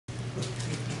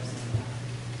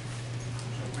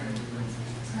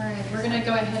We're going to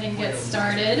go ahead and get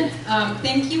started.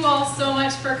 Thank you all so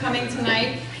much for coming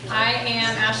tonight. I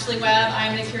am Ashley Webb.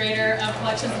 I'm the curator of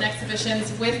collections and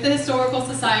exhibitions with the Historical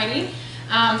Society.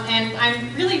 And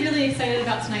I'm really, really excited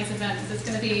about tonight's event because it's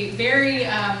going to be very,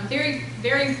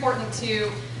 very important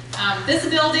to this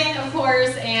building, of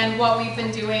course, and what we've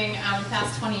been doing the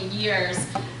past 20 years.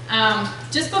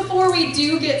 Just before we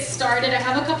do get started, I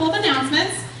have a couple of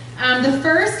announcements. The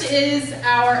first is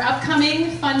our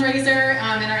upcoming fundraiser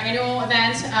and our annual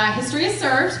event, History is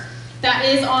Served. That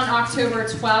is on October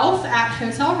 12th at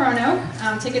Hotel Roanoke.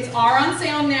 Tickets are on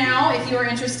sale now if you are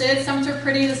interested. Sumter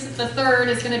Pretty the third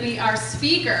is going to be our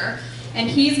speaker, and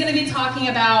he's going to be talking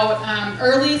about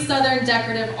early Southern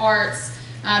decorative arts,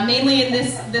 mainly in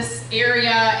this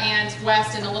area and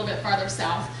west and a little bit farther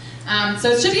south. So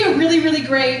it should be a really, really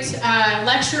great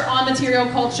lecture on material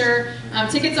culture.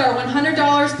 Tickets are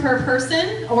 $100 per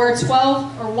person, or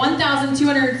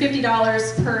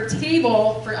 $1,250 per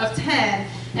table of 10.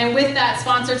 And with that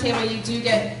sponsor table, you do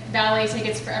get valet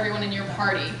tickets for everyone in your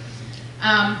party.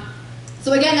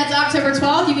 So again, that's October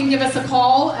 12th. You can give us a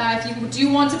call if you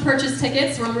do want to purchase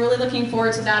tickets. We're really looking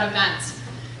forward to that event.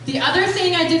 The other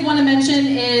thing I did want to mention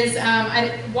is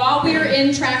while we're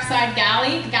in Trackside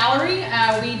Gallery,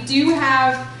 we do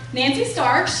have Nancy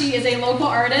Stark. She is a local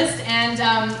artist, and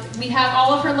we have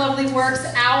all of her lovely works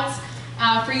out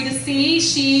for you to see.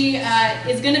 She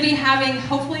is going to be having,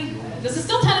 hopefully, this is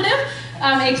still tentative,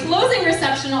 a closing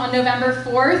reception on November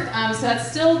 4th, so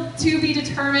that's still to be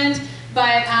determined,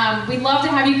 but we'd love to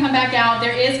have you come back out.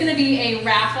 There is going to be a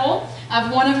raffle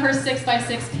of one of her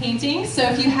 6x6 paintings, so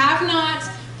if you have not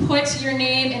put your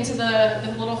name into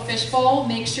the little fishbowl,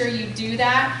 make sure you do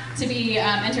that to be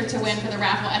entered to win for the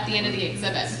raffle at the end of the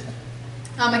exhibit.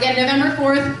 Again, November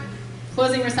 4th,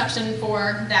 closing reception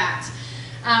for that.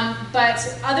 But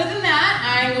other than that,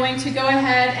 I'm going to go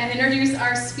ahead and introduce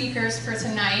our speakers for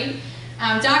tonight.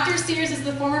 Dr. Sears is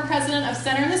the former president of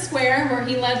Center in the Square, where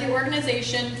he led the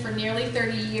organization for nearly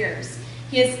 30 years.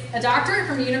 He is a doctorate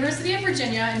from the University of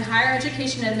Virginia in Higher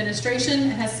Education Administration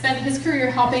and has spent his career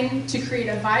helping to create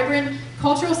a vibrant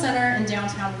cultural center in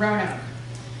downtown Roanoke.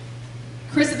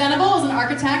 Chris Venable is an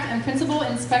architect and principal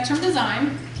in Spectrum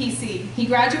Design, PC. He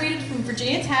graduated from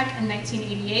Virginia Tech in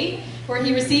 1988, where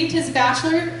he received his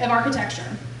Bachelor of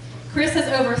Architecture. Chris has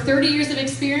over 30 years of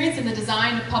experience in the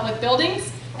design of public buildings,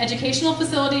 educational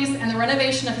facilities, and the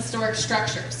renovation of historic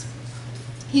structures.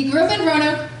 He grew up in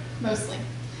Roanoke, mostly.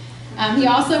 He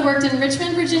also worked in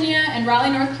Richmond, Virginia, and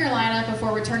Raleigh, North Carolina,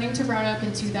 before returning to Roanoke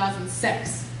in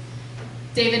 2006.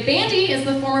 David Bandy is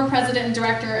the former president and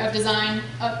director of design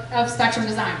of Spectrum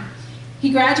Design. He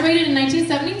graduated in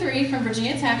 1973 from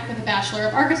Virginia Tech with a Bachelor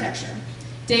of Architecture.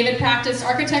 David practiced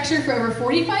architecture for over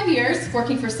 45 years,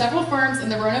 working for several firms in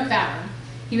the Roanoke Valley.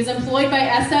 He was employed by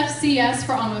SFCS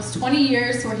for almost 20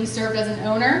 years, where he served as an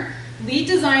owner, lead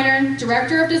designer,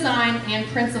 director of design, and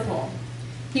principal.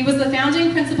 He was the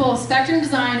founding principal of Spectrum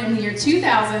Design in the year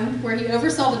 2000, where he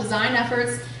oversaw the design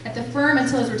efforts at the firm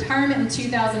until his retirement in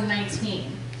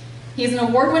 2019. He is an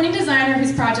award-winning designer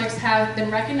whose projects have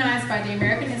been recognized by the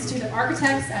American Institute of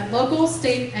Architects at local,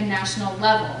 state, and national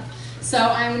level. So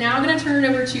I'm now going to turn it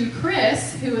over to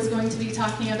Chris, who is going to be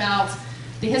talking about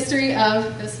the history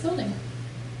of this building.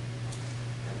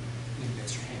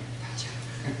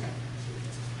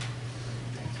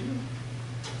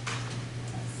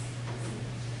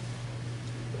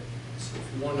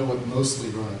 You want to know what mostly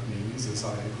Roanoke means is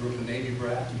I grew up a Navy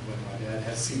brat, and when my dad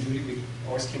had sea duty, we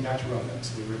always came back to Roanoke.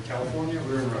 So we were in California,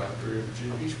 we were in Roanoke. We were in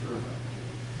Virginia Beach, we were in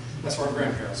Roanoke. That's where our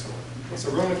grandparents were. So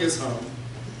Roanoke is home.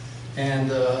 And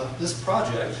this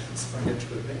project, let's see if I can get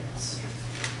to advance.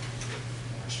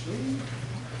 Actually, you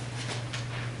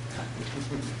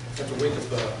have to wake up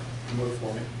the remote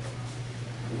for me.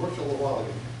 It worked a little while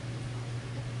ago.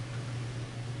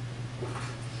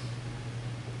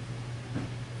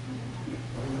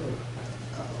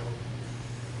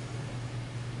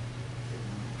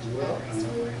 Well,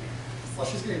 while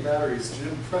she's getting batteries,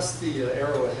 Jim, press the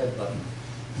arrow ahead button.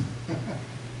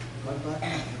 What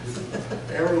button?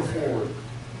 Arrow forward.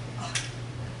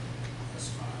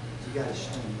 You got to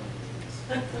show me.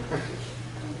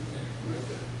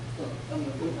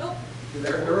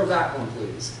 Arrow back one,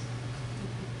 please.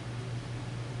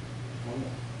 One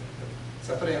more.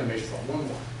 So I put animations on. One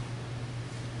more.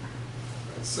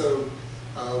 So.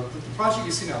 The project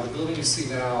you see now, the building you see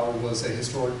now, was a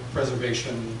historic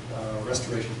preservation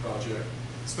restoration project.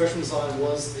 Spectrum Design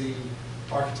was the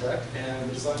architect, and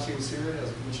the design team was here. As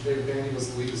I mentioned, David Bandy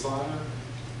was the lead designer.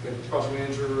 We had the project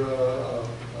manager,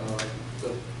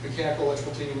 the mechanical,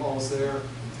 electrical team, all was there.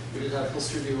 We did have Hill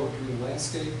Studio doing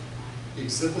landscape. The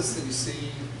exhibits that you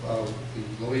see,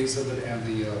 the Loewy exhibit and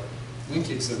the Link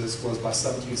exhibits was by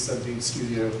 1717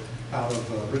 Studio out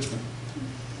of Richmond.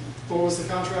 Ford was the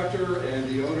contractor, and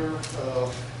the owner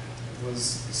was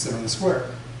Center in the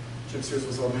Square. Jim Sears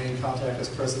was our main contact as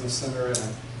president of Center,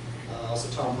 and also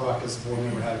Tom Brock as a board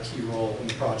member had a key role in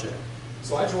the project.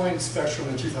 So I joined Spectrum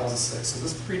in 2006, so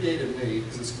this predated me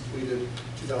because it was completed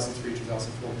 2003,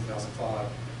 2004, 2005.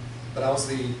 But I was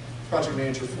the project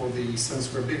manager for the Center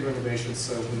Square big renovation,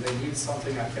 so when they needed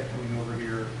something, I kept coming over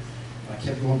here, and I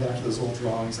kept going back to those old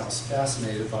drawings. I was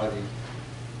fascinated by the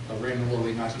Raymond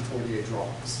Loewy 1948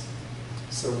 drawings.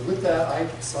 So with that, I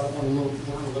decided I want to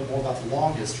learn a little bit more about the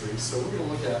long history, so we're going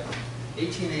to look at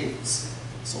 1880s.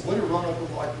 So what did Roanoke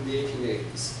look like in the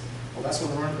 1880s? Well, that's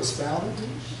when Roanoke was founded,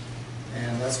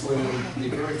 and that's when the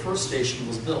very first station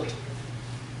was built.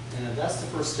 And that's the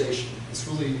first station. It's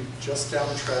really just down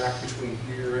the track between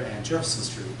here and Jefferson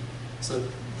Street. So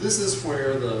this is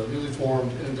where the newly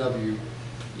formed N&W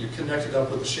connected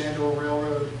up with the Shenandoah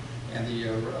Railroad and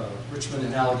the Richmond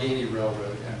and Allegheny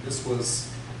Railroad. And this was,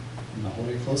 I'm not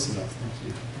holding it close enough, thank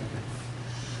you.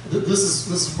 Okay. This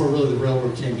is where really the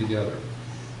railroad came together.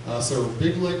 So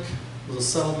Big Lick was a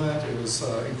settlement. It was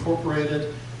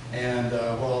incorporated. And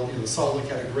while the Salt Lake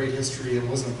had a great history, it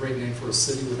wasn't a great name for a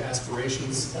city with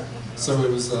aspirations. So it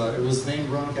was named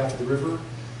Roanoke after the river.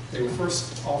 They were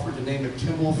first offered to name it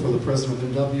Kimball for the president of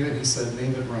N&W, and he said,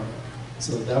 name it Roanoke.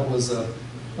 So that was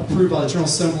approved by the General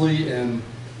Assembly in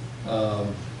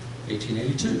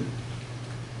 1882.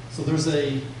 So there's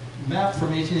a map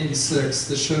from 1886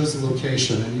 that shows the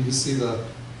location, and you can see the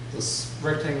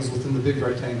rectangles within the big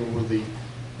rectangle were the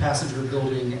passenger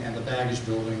building and the baggage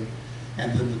building.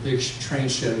 And then the big train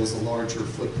shed was a larger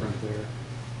footprint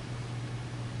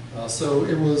there. So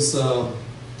it was,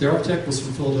 the architect was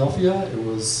from Philadelphia. It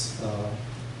was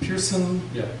Pearson,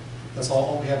 yeah, that's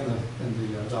all we have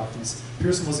in the documents.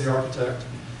 Pearson was the architect.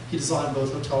 He designed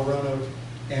both Hotel Roanoke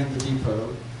and the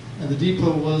depot. And the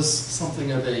depot was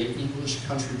something of a English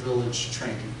country village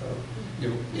train depot,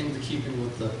 in the keeping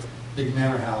with the big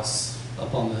manor house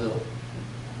up on the hill.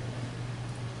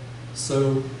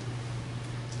 So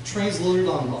trains loaded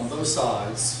on both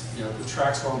sides. The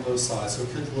tracks were on both sides, so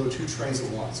it could load two trains at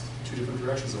once, two different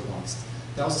directions at once.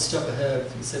 That was a step ahead.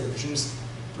 You say the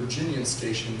Virginian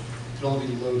station could only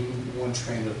be loading one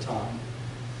train at a time.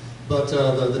 But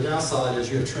the downside is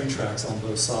you have train tracks on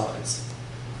both sides.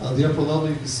 The upper level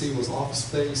you can see was office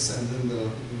space, and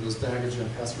then those baggage and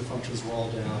passenger functions were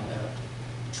all down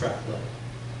at track level.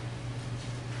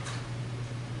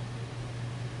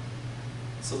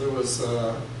 So there was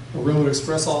a Railroad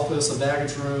Express office, a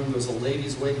baggage room, there was a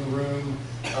ladies' waiting room.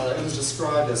 It was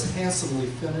described as handsomely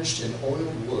finished in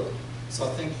oiled wood. So I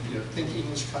think, think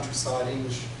English countryside,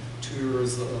 English tour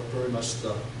is very much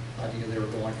the idea they were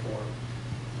going for.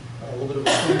 A little bit of a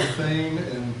claim to fame.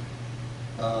 In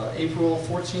April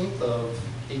 14th of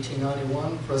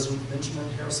 1891, President Benjamin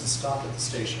Harrison stopped at the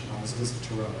station on his visit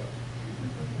to Roanoke.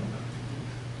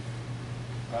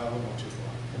 I won't go too far.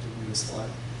 I have to read this slide.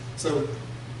 So,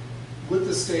 with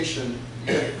the station,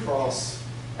 you had to cross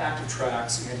active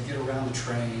tracks, you had to get around the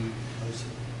train.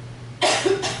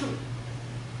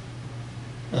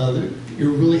 It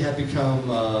really had become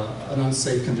an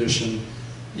unsafe condition,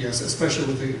 yes, especially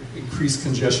with the increased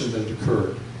congestion that had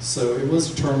occurred. So it was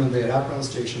determined they had outgrown the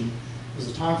station. It was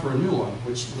a time for a new one,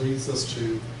 which leads us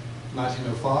to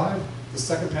 1905, the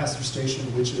second passenger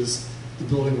station, which is the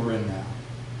building we're in now.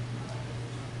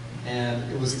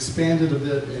 And it was expanded a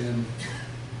bit in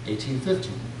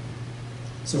 1815.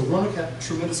 So Roanoke had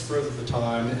tremendous growth at the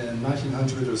time. In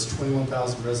 1900, it was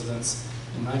 21,000 residents.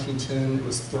 In 1910, it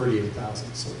was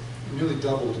 38,000. So it nearly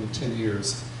doubled in 10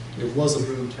 years. It was a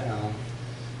boom town.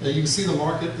 You can see the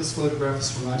market. This photograph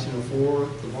is from 1904.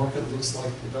 The market looks like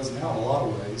it does now in a lot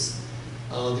of ways.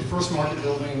 The first market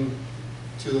building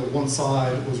to the one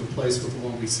side was replaced with the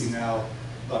one we see now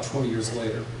about 20 years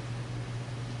later.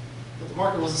 But the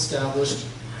market was established.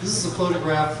 This is a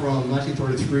photograph from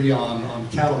 1933 on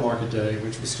Cattle Market Day,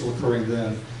 which was still occurring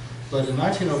then. But in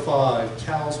 1905,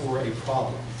 cows were a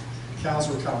problem. Cows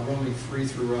were kind of roaming free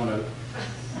through Roanoke.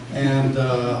 And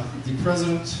the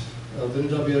president of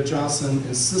N&W, Johnson,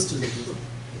 insisted that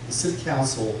the city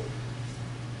council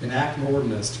enact an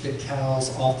ordinance to get cows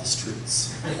off the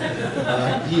streets.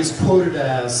 He is quoted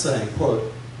as saying,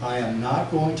 quote, "I am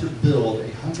not going to build a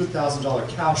 $100,000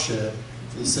 cow shed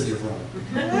for the city of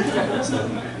Roanoke." So,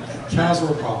 cows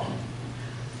were a problem.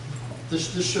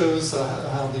 This shows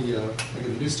how the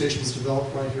new station was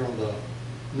developed right here on the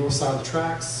north side of the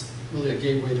tracks, really a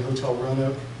gateway to Hotel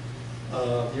Roanoke.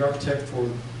 The architect for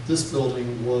this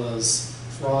building was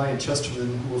Fry and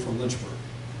Chesterman, who were from Lynchburg.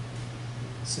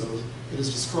 So it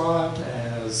is described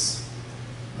as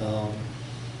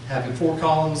having 4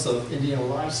 columns of Indiana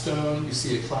limestone. You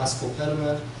see a classical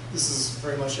pediment. This is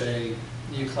very much a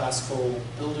neoclassical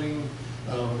building,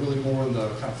 really more in the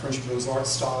kind of French Beaux-Arts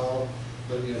style,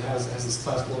 but it has this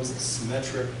classical, it's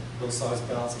symmetric, both sides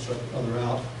balance each other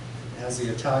out. It has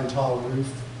the Italian tile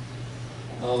roof.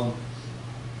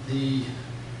 The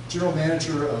general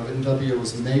manager of N&W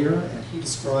was mayor, and he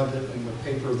described it in the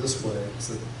paper this way. He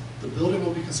said, the building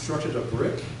will be constructed of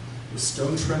brick with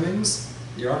stone trimmings.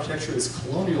 The architecture is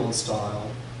colonial in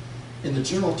style. In the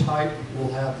general type,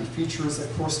 we'll have the features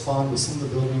that correspond with some of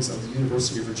the buildings of the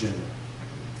University of Virginia.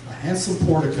 A handsome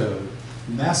portico,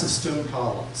 massive stone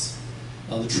columns.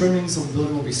 The trimmings of the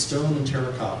building will be stone and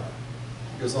terracotta.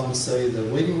 He goes on to say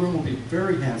the waiting room will be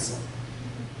very handsome.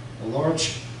 A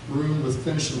large room with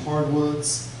finished in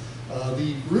hardwoods.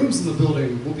 The rooms in the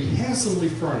building will be handsomely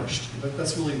furnished.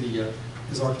 That's really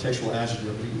his architectural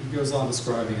adjective. He goes on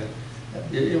describing it.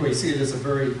 Anyway, you see it as a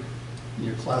very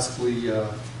classically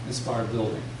inspired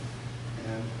building.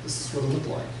 And this is what it looked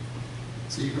like.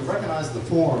 So you can recognize the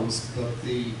forms, but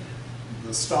the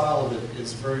style of it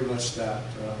is very much that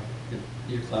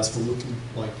neoclassical looking,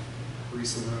 like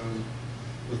Greece and Rome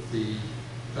with the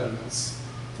pediments.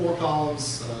 4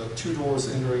 columns, 2 doors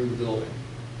entering the building.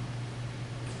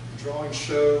 The drawings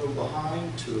show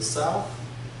behind to the south.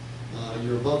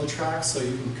 You're above the tracks, so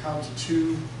you can come to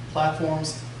 2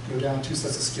 platforms, go down 2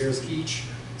 sets of stairs each,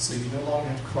 so you no longer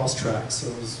have to cross tracks,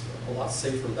 so it was a lot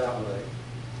safer that way.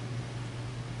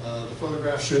 The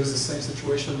photograph shows the same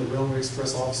situation. The Railway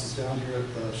Express office is down here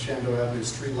at the Shenandoah Avenue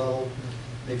street level.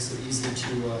 Makes it easy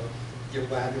to get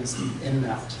wagons in and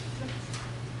out.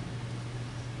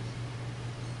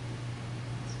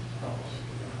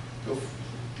 Go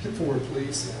hit forward,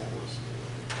 please.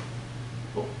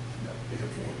 Oh, no, hit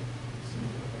forward.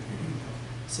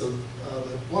 So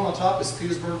the one on top is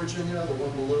Petersburg, Virginia. The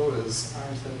one below is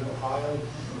Ironton, Ohio.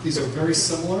 These are very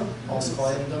similar, also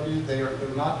by N&W. They're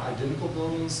not identical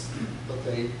buildings, but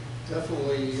they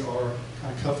definitely are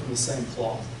kind of cut from the same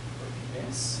cloth.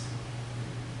 Yes.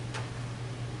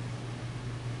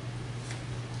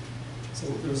 So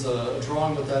there's a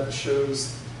drawing with that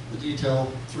shows the detail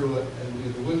through it,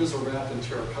 and the windows are wrapped in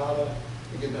terracotta.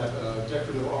 Again, that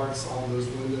decorative arts on those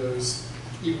windows.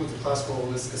 Even with the classical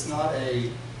elements, it's not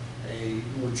a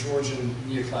more Georgian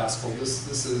neoclassical.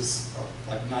 This is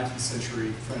like 19th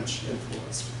century French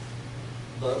influenced.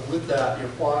 But with that,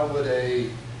 why would a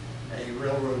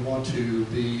railroad want to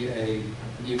be a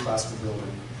neoclassical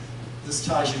building? This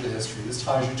ties you to history. This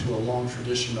ties you to a long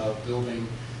tradition of building,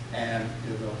 and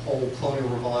the whole colonial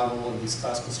revival of these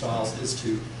classical styles is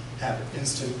to have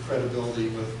instant credibility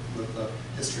with the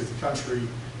history of the country,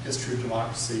 history of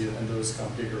democracy, and those kind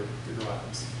of bigger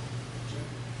items.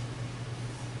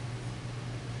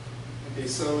 Okay,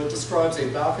 so it describes a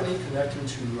balcony connecting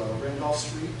to Randolph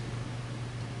Street.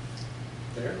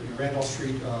 There, Randolph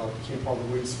Street became part of the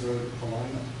Williams Road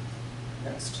alignment.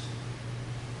 Next.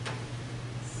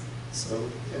 So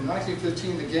in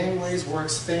 1915, the gangways were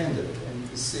expanded, and you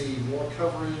can see more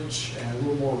coverage and a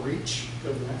little more reach.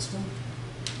 Go to the next one.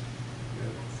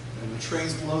 And the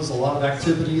trains below, there's a lot of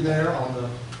activity there on the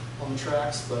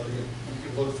tracks, but you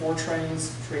can load 4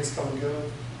 trains come and go.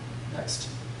 Next.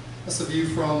 That's a view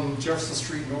from Jefferson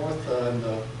Street North, and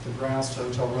the grounds to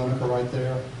Hotel Roanoke are right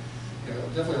there.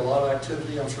 Definitely a lot of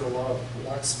activity. I'm sure a lot of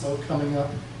black smoke coming up.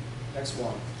 Next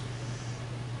one.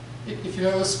 If you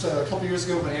noticed, a couple years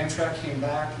ago when Amtrak came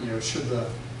back, should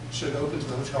it open to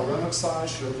the Hotel Roanoke side,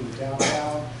 should it open to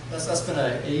downtown? That's been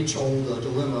an age-old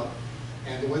dilemma.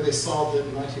 And the way they solved it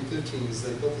in 1915 is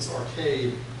they built this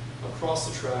arcade across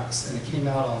the tracks, and it came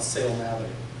out on Salem Avenue.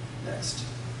 Next.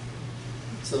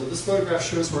 So this photograph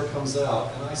shows where it comes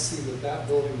out, and I see that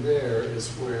building there is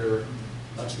where,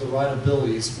 to the right of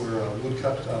Billy's, where a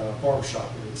woodcut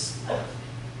barbershop is.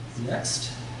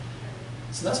 Next.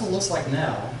 So that's what it looks like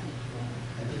now.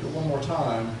 And if you go one more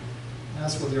time,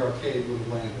 that's where the arcade would have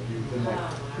landed. You've been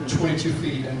like 22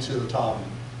 feet into the top.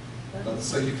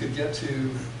 So you could get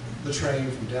to the train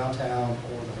from downtown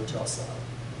or the hotel side.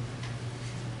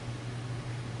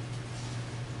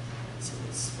 So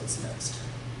what's next?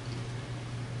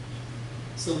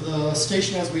 So the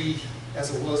station, as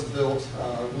it was built,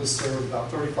 was served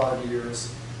about 35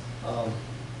 years.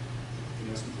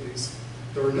 Please.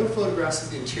 There were no photographs of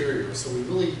the interior, so we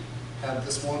really had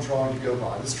this one drawing to go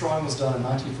by. This drawing was done in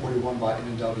 1941 by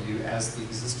N&W as the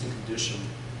existing condition,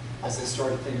 as they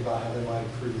started to think about how they might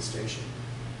improve the station.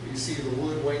 You see the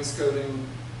wood wainscoting,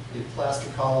 the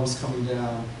plaster columns coming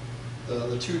down.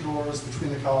 The 2 doors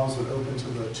between the columns would open to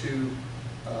the 2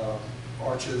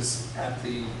 arches at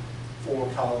the 4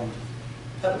 columned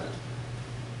pediment.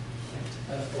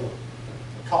 And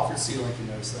a coffered ceiling, if you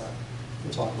notice that.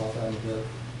 We'll talk about that in a bit.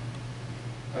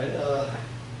 All right,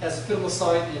 as a fit on the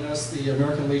site, you notice the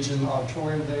American Legion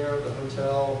Auditorium there, the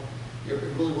hotel. It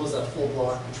really was that full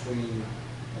block between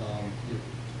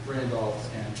Randolph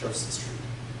and Jefferson Street.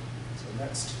 So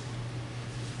next.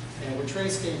 And when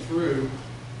trains came through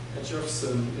at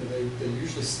Jefferson, they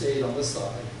usually stayed on this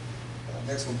side.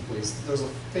 Next one, please. There's a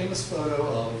famous photo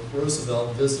of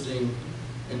Roosevelt visiting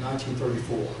in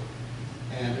 1934.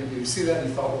 And you see that and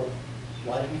you thought, well,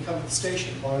 why didn't he come to the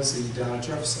station? Why was he down at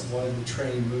Jefferson? Why did the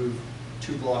train move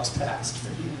 2 blocks past?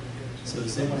 So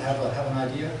does anyone have an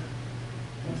idea?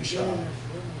 Don't be shy.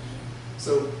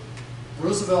 So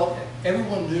Roosevelt,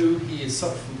 everyone knew he had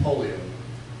suffered from polio,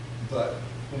 but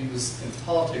when he was in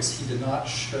politics, he did not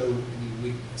show any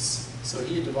weakness. So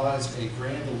he had devised a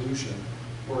grand illusion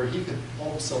where he could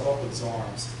hold himself up with his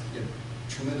arms. He had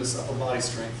tremendous upper body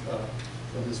strength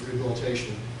from his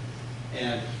rehabilitation.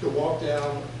 And he could walk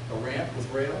down a ramp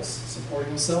with rails, supporting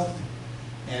himself.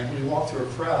 And when he walked through a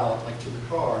crowd, like to the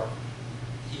car,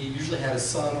 he usually had his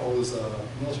son or was a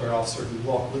military officer who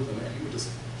walked with him, and he would just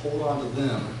hold on to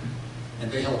them,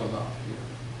 and they held him up.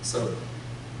 So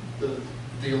the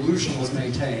illusion was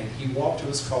maintained. He walked to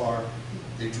his car,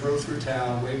 they drove through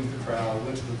town, waving to the crowd,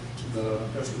 went to the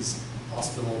Veterans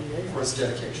Hospital for his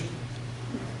dedication.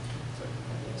 So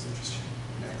that was interesting.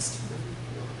 Next.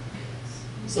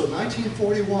 So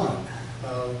 1941,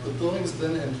 the building's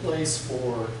been in place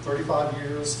for 35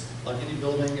 years. Like any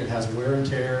building, it has wear and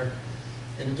tear.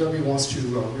 N&W wants to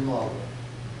remodel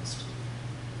it.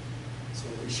 So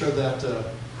we showed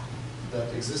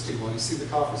that existing one. You see the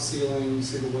copper ceiling, you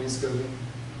see the wainscoting.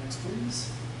 Next, please.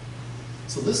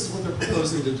 So this is what they're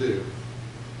proposing to do.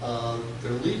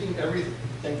 They're leaving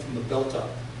everything from the belt up.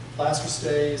 Plaster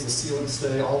stays, the ceiling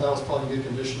stay, all that was probably in good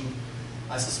condition.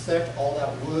 I suspect all that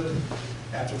wood,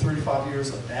 after 35 years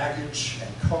of baggage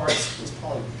and carts, was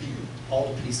probably beaten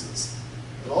all to pieces.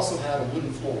 It also had a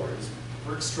wooden floor. It was a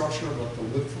brick structure, but the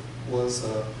wood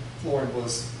flooring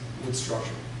was wood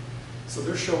structure. So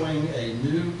they're showing a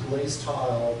new glazed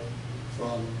tile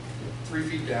from 3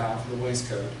 feet down for the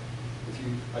waistcoat.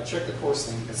 I checked the course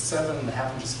length, it's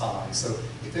 7.5 inches high. So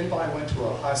if anybody went to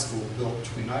a high school built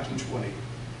between 1920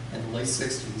 and the late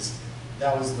 60s,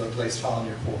 that was the glazed tile in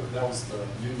your quarter. That was the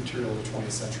new material of the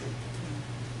 20th century.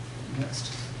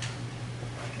 Next.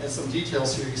 And some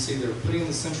details here. You see they're putting in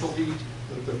the central heat,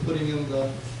 they're putting in the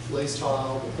glazed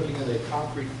tile, they're putting in a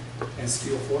concrete and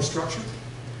steel floor structure,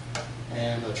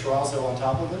 and a terrazzo on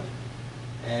top of it.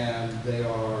 And they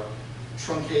are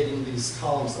truncating these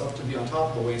columns up to be on top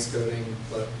of the wainscoting,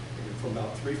 but from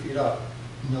about 3 feet up,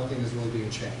 nothing is really being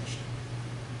changed.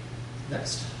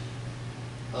 Next.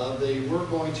 They were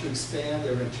going to expand, they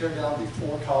were going to tear down the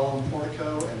 4-column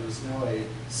portico, and there's now a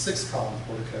 6-column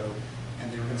portico,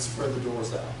 and they were going to spread the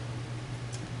doors out.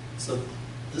 So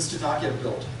this did not get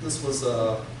built. This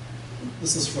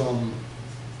is from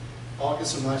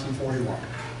August of 1941.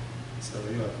 So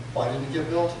why didn't it get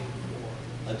built?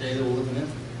 A day that will live in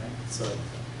infamy. So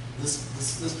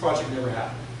this project never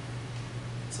happened.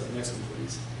 So next one,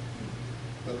 please.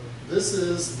 But this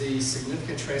is the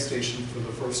significant train station for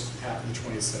the first half of the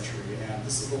 20th century, and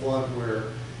this is the one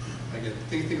where, again,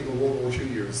 think of the World War II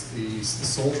years. The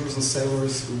soldiers and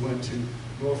sailors who went to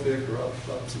Norfolk or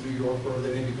up to New York, wherever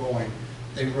they may be going,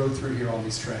 they rode through here on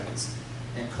these trains.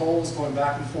 And coal was going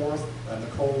back and forth, and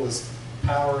the coal was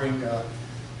powering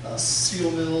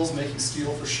steel mills, making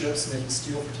steel for ships, making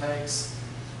steel for tanks,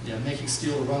 making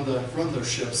steel to run their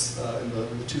ships in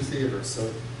the 2 theaters.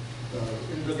 So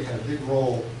N&W had a big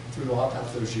role throughout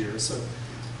those years. So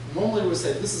normally we would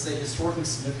say this is a historically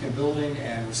significant building,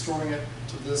 and restoring it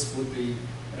to this would be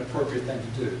an appropriate thing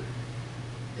to do.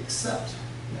 Except,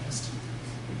 next,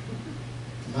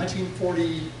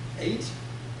 1948,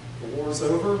 the war is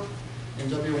over.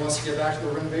 N&W wants to get back to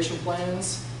their renovation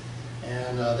plans,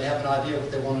 and they have an idea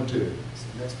what they want to do. So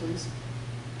next, please.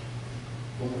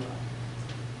 One more time.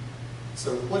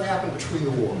 So what happened between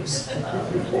the wars?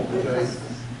 Okay.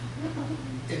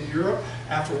 In Europe,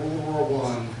 after World War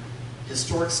I,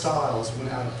 historic styles went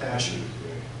out of fashion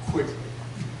quickly.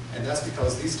 And that's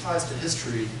because these ties to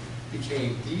history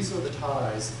these are the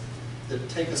ties that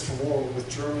take us to war with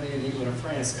Germany and England and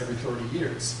France every 30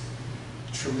 years.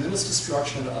 Tremendous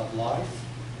destruction of life,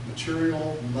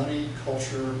 material, money,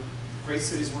 culture, great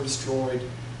cities were destroyed.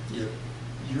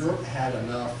 Europe had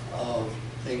enough of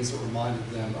things that reminded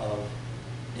them of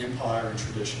empire and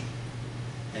tradition.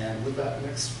 And with that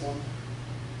next one,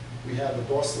 we have the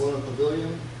Barcelona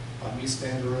Pavilion by Mies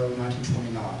van der Rohe,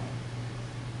 1929.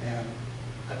 And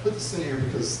I put this in here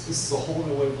because this is a whole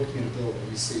new way of looking at a building.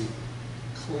 You see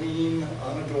clean,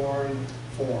 unadorned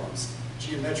forms,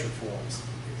 geometric forms.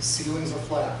 The ceilings are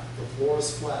flat, the floor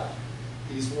is flat.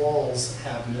 These walls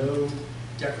have no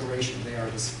decoration. They are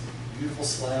just beautiful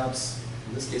slabs,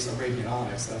 in this case Arabian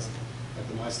onyx, that's like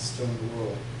the nicest stone in the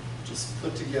world, just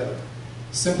put together.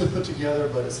 Simply put together,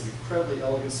 but it's an incredibly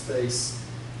elegant space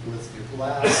with your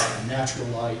glass and natural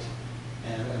light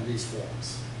and these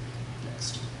forms.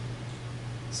 Next.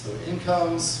 So in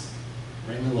comes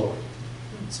Raymond Loewy.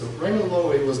 So Raymond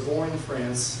Loewy was born in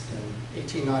France in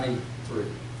 1893.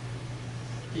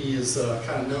 He is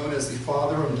kind of known as the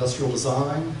father of industrial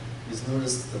design. He's known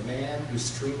as the man who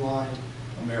streamlined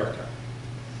America.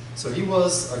 So he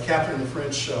was a captain in the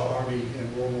French Army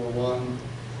in World War I.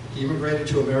 He immigrated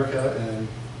to America in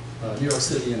New York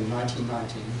City in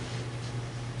 1919.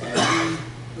 And he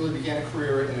really began a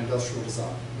career in industrial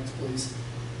design. Next, please.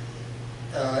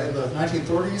 In the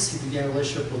 1930s, he began a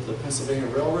relationship with the Pennsylvania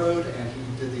Railroad, and he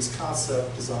did these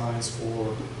concept designs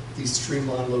for these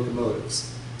streamlined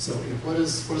locomotives. So what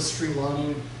is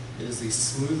streamlining? It is these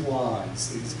smooth lines,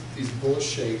 these bullet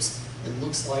shapes. It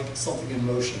looks like something in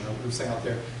motion. We were saying out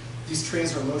there, these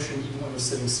trains are in motion even when they're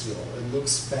sitting still. It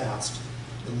looks fast.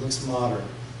 It looks modern.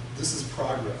 This is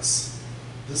progress.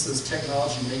 This is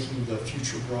technology making the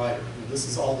future brighter. And this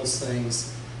is all those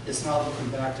things. It's not looking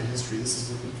back to history. This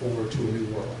is looking forward to a new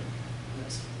world.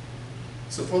 Next.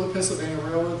 So for the Pennsylvania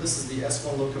Railroad, this is the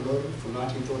S1 locomotive from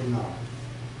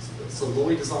 1939. So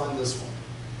Loewy designed this one.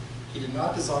 He did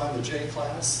not design the J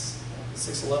class,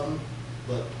 611,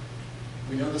 but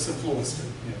we know this influenced it.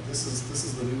 You know, this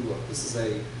is the new look. This is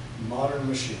a modern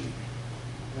machine.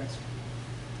 Next.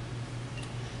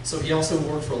 So he also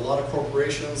worked for a lot of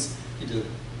corporations. He did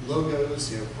logos.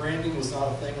 You know, branding was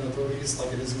not a thing in the 30s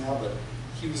like it is now, but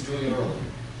he was doing it early.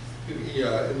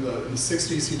 In the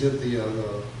 60s, he did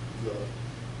the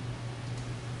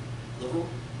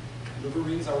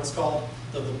livery, is that what it's called?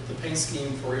 The paint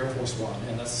scheme for Air Force One,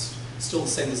 and that's still the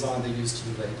same design they use to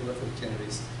today, did it for the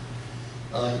Kennedys.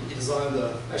 He designed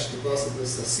actually the bus of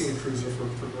this scenic cruiser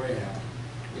for Greyhound.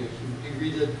 He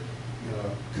redid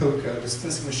Coke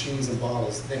dispensing machines and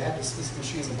bottles. They had dispensing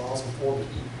machines and bottles before, but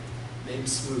he made them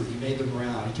smooth. He made them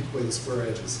round. He took away the square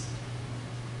edges.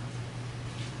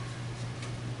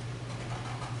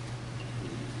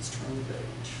 Let's turn the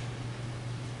page.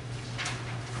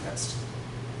 Next.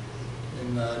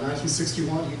 In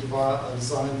 1961, he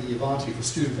designed the Avanti for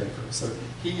Studebaker. So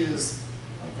he is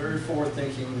a very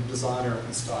forward-thinking designer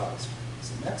and stylist.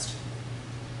 So next.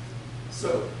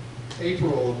 So,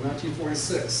 April of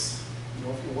 1946,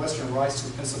 Norfolk and Western writes to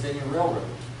the Pennsylvania Railroad,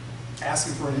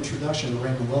 asking for an introduction to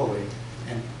Raymond Loewy,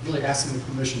 and really asking the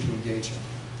permission to engage him.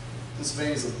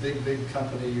 Pennsylvania is a big, big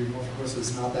company. Norfolk Western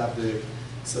is not that big,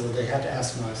 so they had to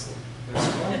ask nicely.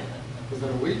 Within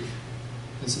a week,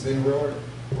 Pennsylvania Railroad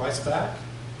writes back,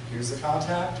 here's the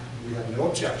contact, we have no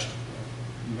objection.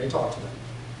 You may talk to them.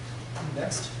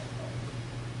 Next.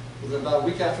 Within about a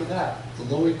week after that, the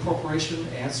Loewy Corporation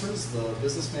answers, the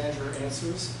business manager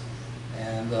answers,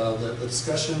 and the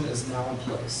discussion is now in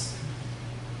place.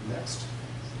 Next.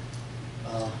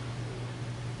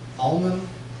 Alman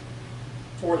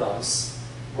Fordyce,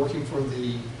 working for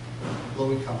the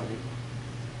Loewy Company,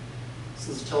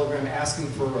 sends a telegram asking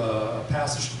for a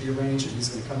passage to be arranged, and he's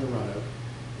going to come to Roanoke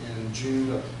in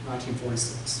June of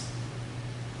 1946.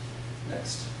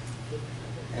 Next.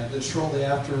 And then shortly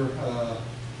after,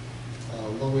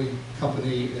 Loewy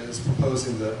Company is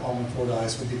proposing that Alman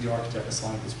Fordyce will be the architect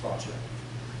assigned to this project.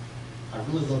 I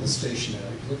really love the station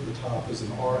there. If you look at the top, there's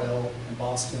an RL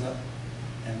embossed in it,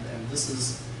 and this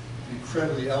is an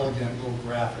incredibly elegant little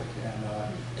graphic.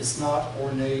 And it's not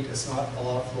ornate, it's not a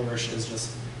lot of flourish, it's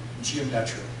just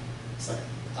geometric. It's like,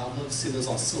 I'd love to see those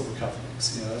on silver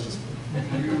cufflinks. You know, that's just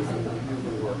beautiful,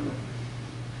 beautiful work.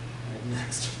 Right,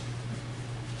 next.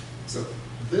 So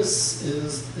this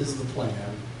is the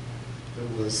plan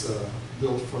that was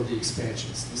built for the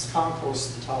expansions. This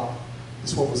concourse at the top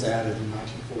is what was added in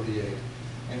 1948.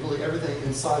 And really everything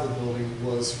inside the building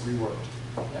was reworked.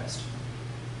 Next.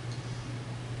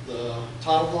 The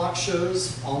title block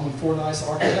shows Alman Fordyce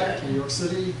Architect, New York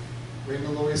City,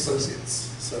 Raymond Loewy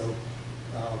Associates. So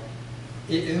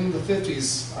in the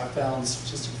 50s, I found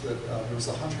statistics that there was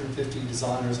 150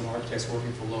 designers and architects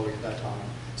working for Loewy at that time.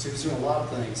 So he was doing a lot of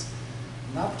things.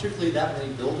 Not particularly that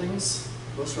many buildings.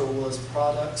 Most of it was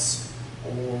products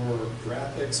or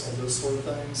graphics or those sort of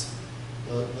things.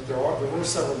 But there were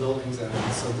several buildings, and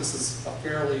so this is a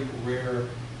fairly rare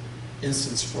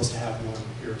instance for us to have one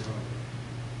here at home.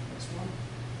 Next one.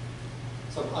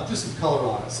 So I'll do some color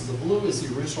on it. So the blue is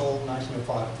the original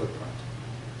 1905 footprint.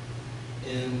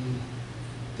 In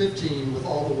 15, with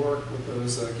all the work with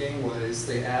those gangways,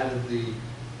 they added the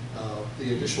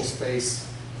the additional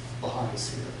space behind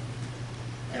us here,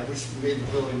 and which made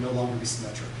the building no longer be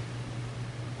symmetric.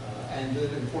 And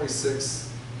then in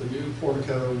 46, the new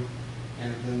portico,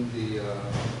 and then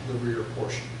the rear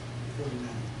portion. 49.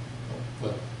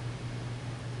 But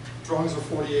drawings are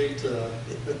 48.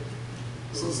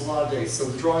 This was a lot of dates. So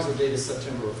the drawings are dated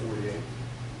September of 48.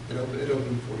 It opened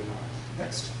in 49.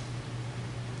 Next.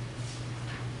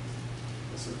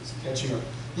 So it's catching up.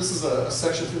 This is a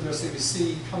section through there, so you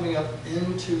see coming up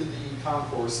into the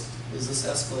concourse is this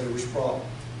escalator, which brought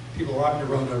people arriving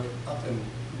to Roanoke up in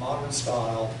modern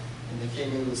style, and they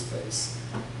came into the space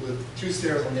with 2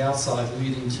 stairs on the outside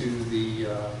leading to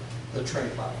the train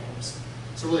platforms.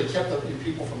 So really kept the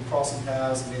people from crossing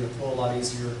paths and made it flow a lot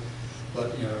easier.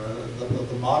 But you know,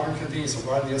 the modern convenience of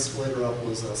riding the escalator up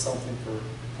was something for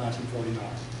 1949.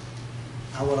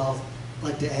 I would also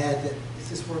like to add that, is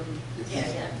this working?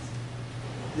 Yeah.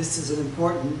 This is an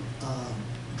important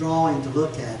drawing to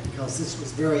look at because this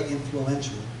was very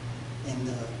influential in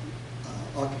the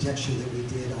architecture that we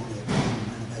did on the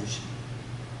renovation.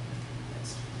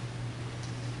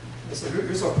 So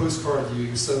here's our postcard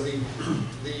view. So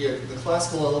the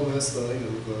classical elements, the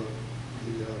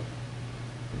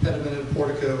pedimented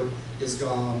portico is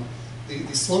gone.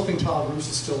 The sloping tile roofs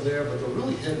are still there, but they're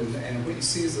really hidden. And what you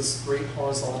see is this great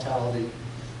horizontality.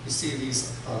 You see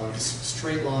these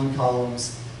straight line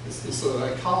columns. So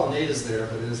a colonnade is there,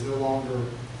 but it is no longer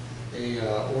a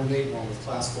ornate one with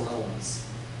classical elements.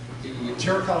 The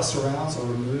terracotta surrounds are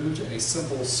removed, and a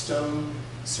simple stone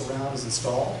surround is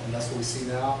installed, and that's what we see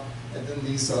now. And then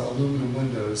these aluminum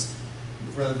windows,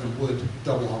 rather than wood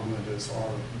double-hung windows,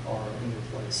 are in their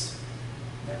place.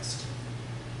 Next.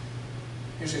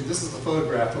 Actually, this is the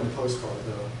photograph from the postcard.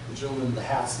 The gentleman in the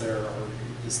hats there are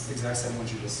the exact same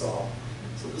ones you just saw.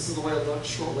 So this is the way it looked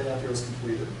shortly after it was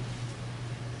completed.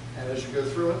 And as you go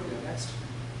through it, next.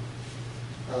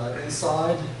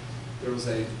 Inside, there was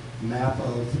a map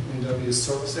of N&W's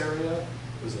service area.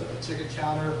 There's a ticket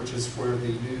counter, which is where the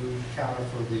new counter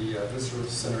for the visitor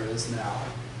center is now.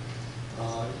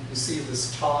 You see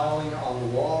this tiling on the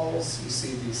walls. You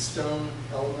see these stone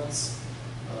elements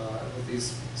with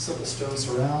these simple stone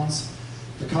surrounds.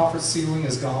 The conference ceiling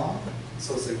is gone,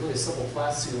 so it's a really simple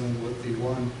flat ceiling with the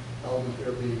one element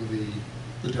there being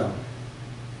the dome.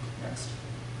 Next.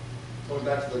 Going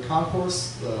back to the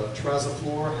concourse, the terrazzo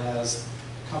floor has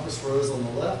compass rose on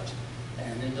the left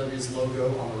and N&W's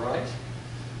logo on the right.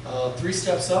 3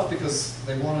 steps up because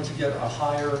they wanted to get a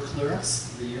higher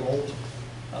clearance. The old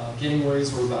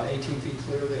gangways were about 18 feet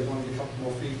clear. They wanted to get a couple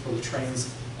more feet for the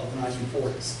trains of the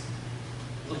 1940s.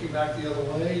 Looking back the other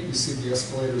way, you see the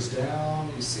escalators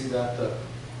down. You see that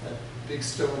big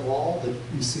stone wall that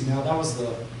you see now. That was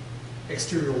the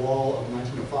exterior wall of the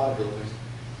 1905 building,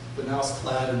 but now it's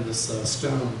clad in this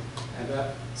stone. And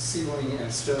that ceiling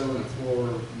and stone and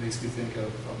floor makes me think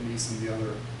of Nice and the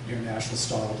other international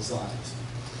style designs.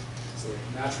 So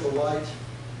natural light,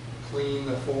 clean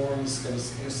forms,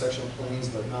 intersection planes,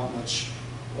 but not much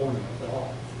ornament at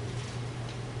all.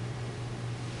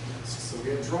 So we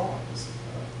have drawings.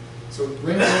 So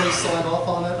Raymond Loewy signed off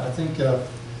on it. I think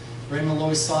Raymond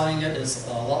Loewy signing it is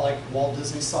a lot like Walt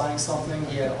Disney signing something.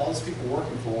 He had all these people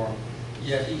working for him,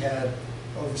 yet he had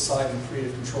oversight and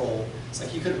creative control. It's like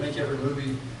he couldn't make every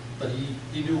movie, but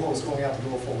he knew what was going out the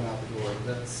door before it went out the door.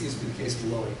 That seems to be the case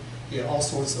with Loewy. He had all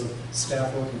sorts of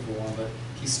staff working for him, but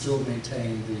he still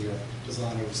maintained the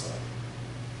design oversight.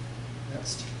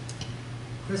 Next.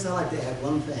 Chris, I'd like to add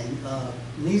one thing.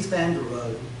 Mies van der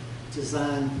Rohe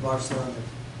designed the Barcelona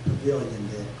Pavilion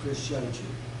that Chris showed you.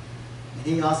 And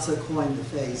he also coined the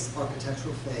phrase,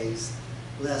 architectural phase,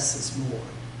 less is more.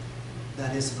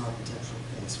 That is an architectural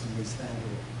phase from Mies van der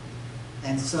Rohe.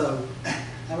 And so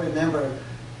I remember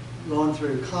going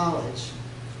through college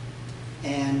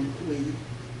and we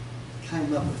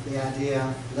came up with the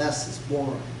idea, less is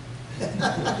boring.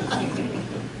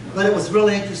 But it was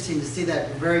really interesting to see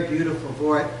that very beautiful,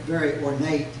 very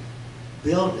ornate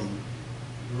building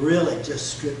really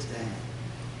just stripped down.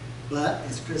 But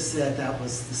as Chris said, that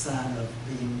was the sign of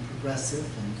being progressive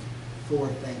and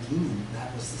forward-thinking, and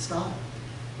that was the style.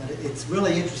 But it's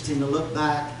really interesting to look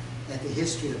back at the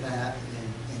history of that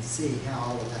and see how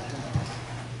all of that happened.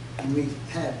 And we've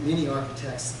had many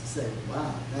architects say,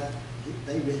 wow, he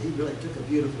really took a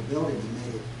beautiful building and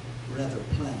made it rather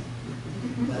plain.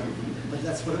 But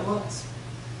that's what it was.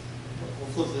 We'll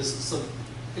flip this. So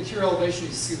interior elevation,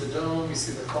 you see the dome, you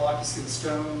see the clock, you see the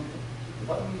stone, the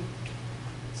button.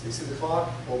 So you see the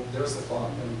clock? Well, there's the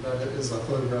clock, and that is a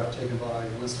photograph taken by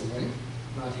Winston Link,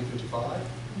 1955.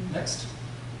 Next.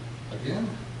 Again.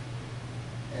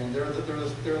 And there are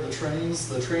the trains.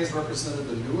 The trains represented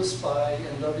the newest by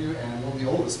N&W and one of the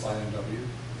oldest by N&W.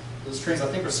 Those trains, I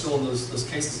think, are still in those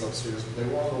cases upstairs, but they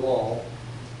were on the wall.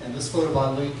 And this photo by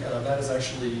Link, that is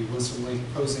actually Winston Link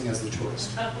posing as the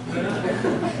tourist.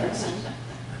 Next.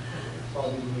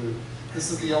 Probably need to move. This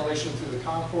is the elevation through the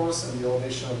concourse and the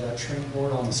elevation of that train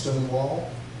board on the stone wall.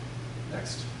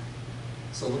 Next.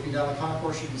 So looking down the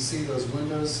concourse, you can see those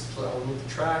windows with the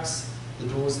tracks, the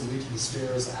doors that lead to the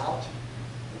stairs out.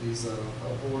 These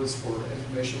boards for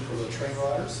information for the train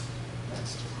riders.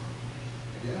 Next.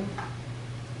 Again.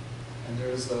 And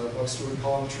there's the Buck Stewart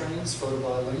column trains, photo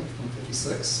by Link from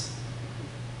 '56.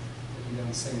 Looking down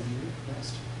the same view.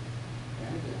 Next.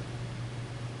 And again.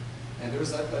 And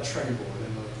there's that train board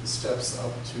and the steps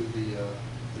up to the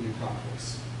new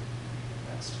concourse.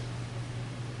 Next.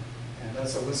 And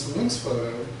that's a Winston Link's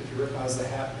photo. If you recognize the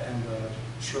hat and the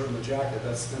shirt and the jacket,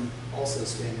 that's them also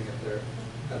standing up there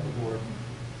at the board.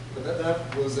 But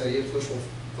that was a official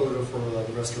photo for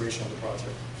the restoration of the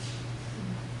project.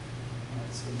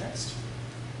 So next.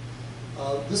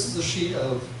 This is a sheet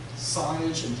of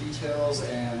signage and details,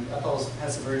 and I thought it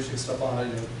had some very interesting stuff on it.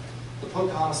 You know, the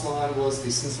Pocahontas line was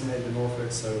the Cincinnati to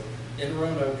Norfolk, so in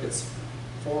Roanoke it's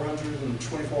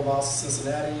 424 miles to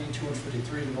Cincinnati,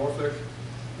 253 to Norfolk,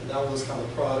 and that was kind of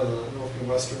the pride of the Norfolk and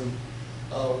Western.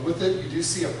 With it, you do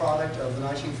see a product of the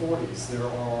 1940s. There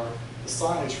are the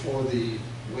signage for the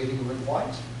waiting room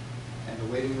white and the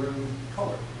waiting room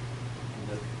color.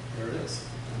 And there it is.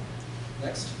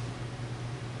 Next.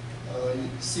 You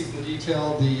see from the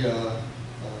detail the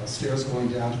stairs going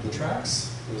down to the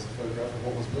tracks. There's a photograph of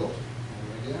what was built.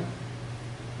 And again.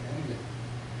 And again.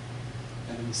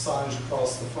 And then the signage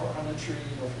across the front entry,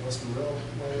 Norfolk Western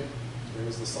Railway.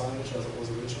 There's the signage as it was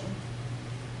originally.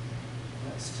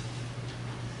 Next.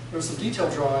 There's some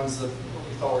detailed drawings that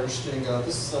we thought were interesting.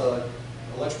 This is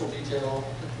electrical detail.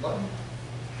 Hit the button.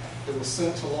 It was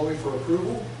sent to Loewy for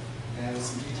approval. And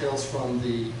some details from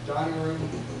the dining room,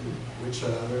 which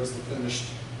there's the finished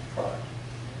product.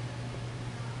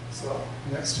 So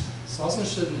next, so I was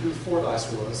interested in who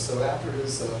Fordyce was. So after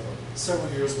his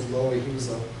several years with Loewy, he was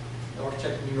an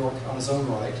architect in New York on his own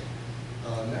right.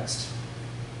 Next,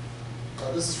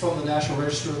 this is from the National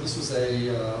Register. This was a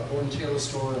Lord & Taylor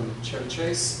store in Chevy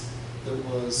Chase. That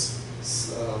was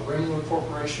Raymond Loewy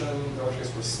Corporation. The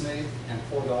architects were Snape and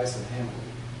Fordyce and Hamlin.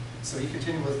 So he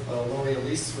continued with Loewy at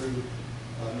least through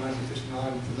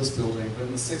 1959 for this building, but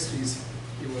in the 60s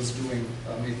he was doing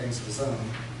many things of his own.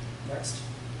 Next.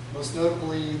 Most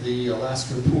notably the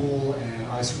Alaska Pool and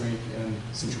Ice Rink in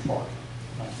Central Park,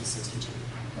 1962.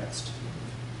 Next.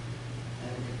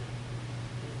 And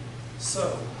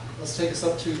so, let's take us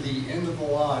up to the end of the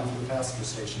line for the passenger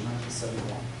station,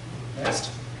 1971.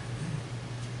 Next.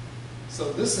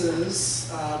 So this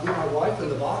is my wife in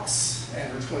the box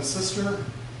and her twin sister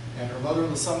and her mother in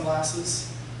the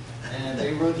sunglasses, and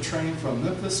they rode the train from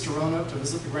Memphis to Roanoke to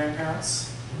visit the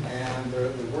grandparents, and their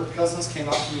work cousins came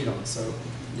out to meet them. So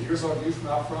here's our view from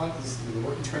out front. This is the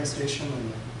working train station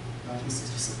in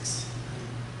 1966.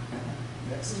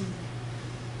 Next.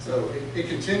 So it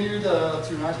continued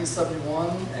through 1971,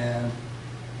 and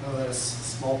that is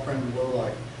small print below,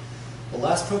 like, the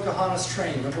last Pocahontas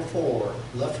train, number 4,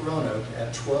 left Roanoke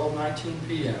at 12:19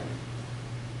 p.m.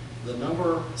 The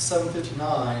number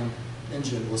 759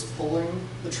 engine was pulling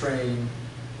the train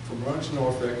from Roanoke to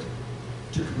Norfolk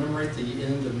to commemorate the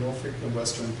end of Norfolk and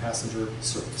Western passenger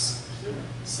service.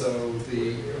 So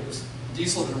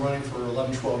diesel had been running for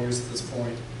 11, 12 years at this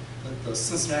point. The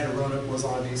Cincinnati to Roanoke was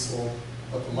on diesel,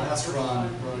 but the last run,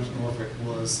 Roanoke to Norfolk,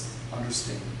 was under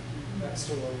steam.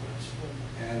 Next.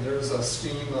 And there's a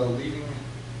steam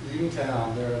leaving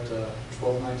town there at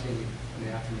 12:19 in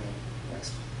the afternoon.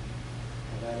 Next.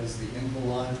 That is the end of the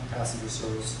line for passenger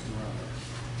service in Roanoke.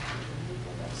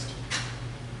 Next.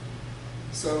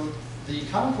 So the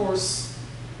concourse,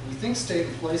 we think, stayed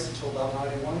in place until about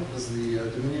 91 because the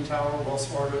Dominion Tower, Wells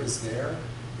Fargo, is there.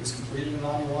 It was completed in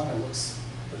 91. It looks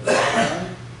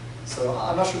so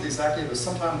I'm not sure the exact date, but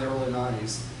sometime in the early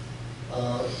 90s.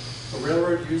 The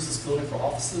railroad used this building for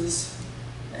offices,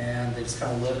 and they just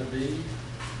kind of let it be.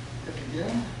 Hit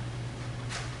again.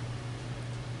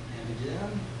 And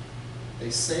again. They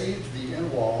saved the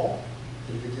end wall,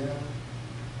 did it again,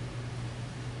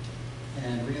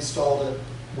 and reinstalled it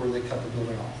where they cut the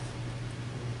building off.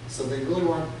 So they really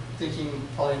weren't thinking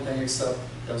probably anything except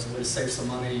that was a way to save some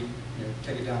money,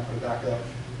 take it down, put it back up.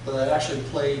 But that actually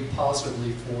played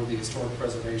positively for the historic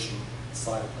preservation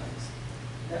side of things.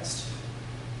 Next.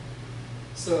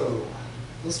 So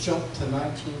let's jump to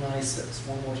 1996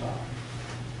 one more time.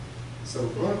 So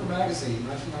Roanoke Magazine,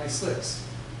 1996.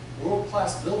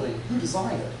 World-class building. Who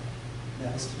designed it?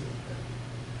 That's true.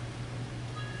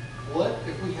 What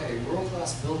if we had a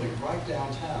world-class building right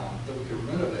downtown that we could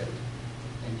renovate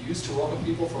and use to welcome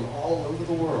people from all over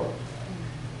the world?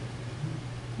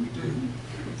 We do.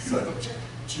 So,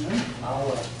 Jim,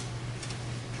 I'll give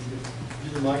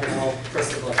you the mic and I'll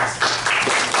press the buttons.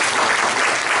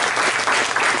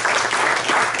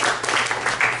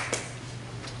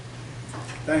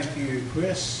 Thank you,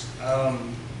 Chris. How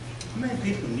many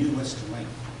people knew Winston Link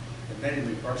that met him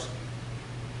in person?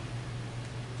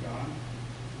 John?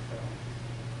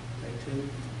 They too?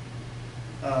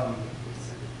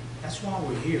 That's why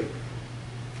we're here.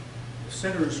 If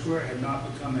Center and Square had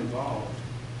not become involved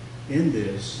in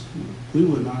this, we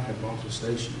would not have bought the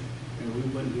station, and we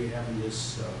wouldn't be having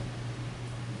this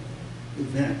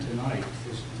event tonight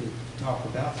to talk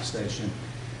about the station.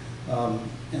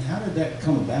 And how did that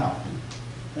come about?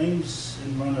 Things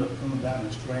in Roanoke come about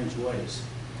in strange ways.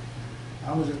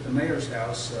 I was at the mayor's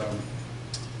house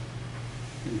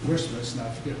in Christmas, and I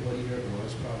forget what year it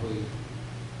was, probably,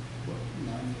 what,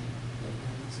 90?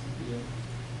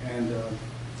 Yeah. And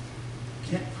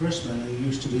Kent Chrisman, who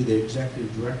used to be the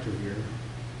executive director here,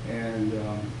 and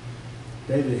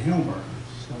David Helmer,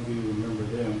 some of you remember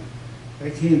them,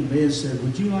 they came to me and said,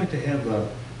 would you like to have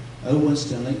a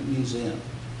Winston Link Museum?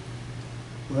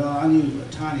 Well, I knew a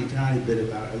tiny, tiny bit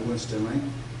about Winston Link.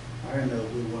 I didn't know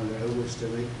if we wanted a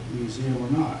Winston Link Museum or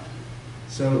not.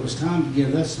 So it was time to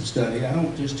give that some study. I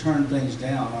don't just turn things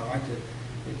down. I like to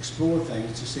explore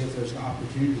things to see if there's an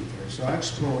opportunity there. So I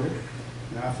explored it,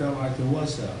 and I felt like there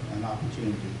was an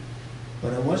opportunity.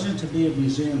 But it wasn't to be a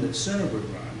museum that Center would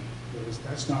run, because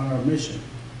that's not our mission.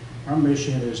 Our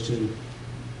mission is to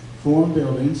form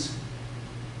buildings,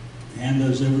 hand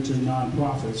those over to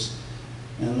nonprofits,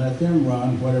 and let them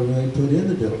run whatever they put in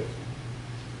the building.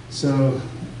 So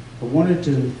I wanted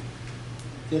to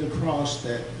get across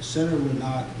that the center would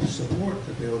not support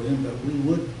the building, but we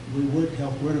would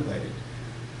help renovate it.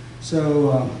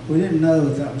 So we didn't know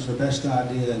if that was the best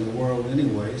idea in the world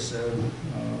anyway, so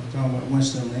talking about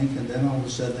Winston Link, and then all of a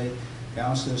sudden they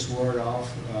bounced this word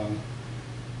off,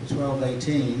 the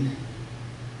 1218,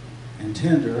 and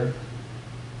tender.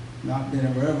 Not being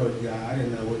a railroad guy, I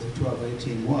didn't know what the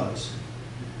 1218 was.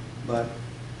 But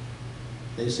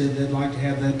they said they'd like to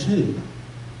have that too.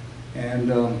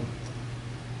 And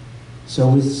so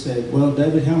we said, well,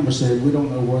 David Helmer said, we don't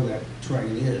know where that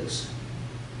train is.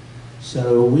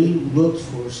 So we looked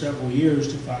for several years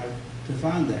to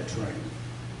find that train.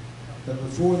 But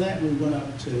before that, we went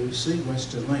up to see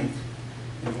Winston Link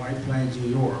in White Plains, New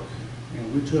York.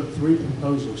 And we took 3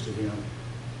 proposals to him.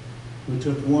 We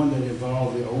took one that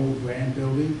involved the old Grand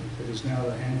Building, that is now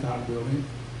the Hancock Building.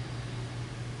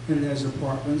 And it has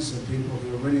apartments and people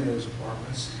who are renting those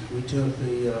apartments. We took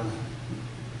the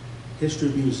History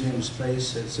Museum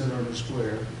space at Center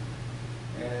Square,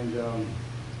 and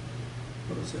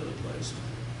what was the other place?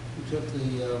 We took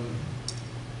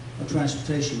the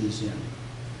Transportation Museum.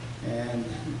 And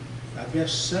I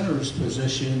guess Center's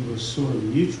position was sort of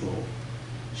neutral.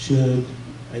 Should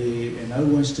an O.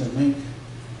 Winston Link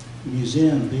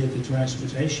Museum be at the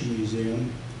Transportation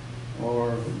Museum, or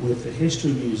with the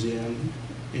History Museum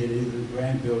at either the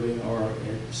Grand Building or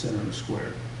at Center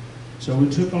Square? So we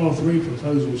took all 3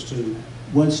 proposals to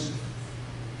Winston,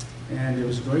 and it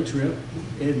was a great trip.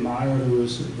 Ed Meyer, who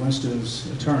was Winston's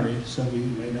attorney, some of you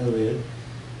may know Ed,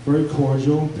 very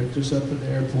cordial, picked us up at the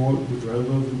airport. We drove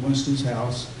over to Winston's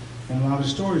house, and a lot of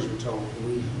stories were told.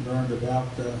 We learned about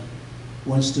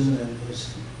Winston and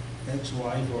his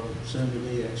ex-wife, or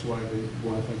soon-to-be ex-wife,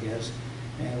 I guess,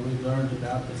 and we learned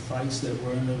about the fights that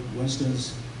were in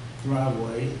Winston's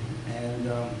driveway. And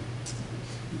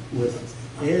with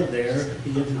Ed there,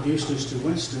 he introduced us to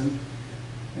Winston,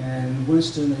 and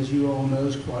Winston, as you all know,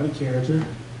 is quite a character.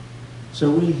 So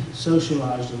we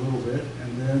socialized a little bit,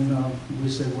 and then we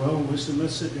said, well, Winston,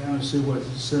 let's sit down and see what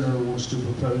the center wants to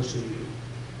propose to you.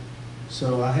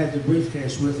 So I had the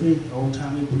briefcase with me,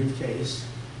 old-timey briefcase,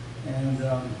 and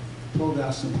pulled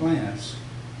out some plans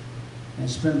and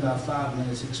spent about 5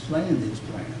 minutes explaining these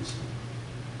plans.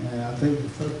 And I think we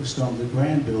focused on the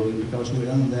Grand Building because we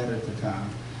owned that at the time.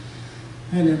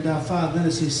 And in about 5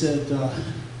 minutes he said,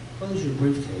 close your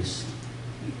briefcase.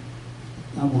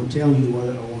 I'm going to tell you what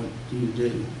I want you to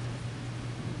do.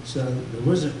 So there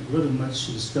wasn't really much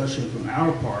discussion from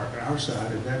our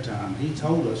side at that time. He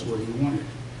told us what he wanted.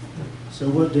 So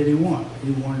what did he want?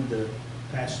 He wanted the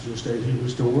passenger station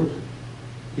restored.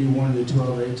 He wanted the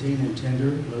 1218 and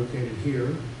tender located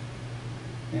here.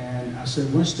 And I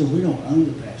said, Winston, we don't own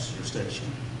the passenger station.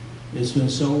 It's been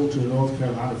sold to a North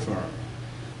Carolina firm.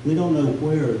 We don't know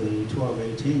where the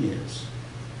 1218 is.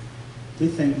 We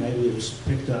think maybe it was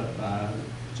picked up by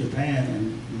Japan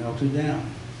and melted down.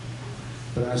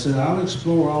 But I said, I'll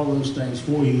explore all those things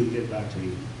for you and get back to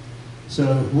you.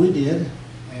 So we did,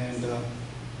 and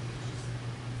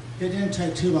it didn't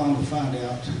take too long to find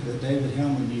out that David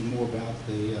Hellman knew more about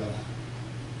the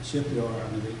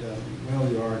shipyard, the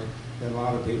rail yard than a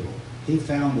lot of people. He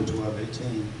found the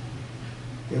 1218.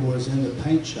 It was in the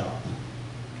paint shop.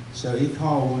 So he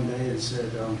called one day and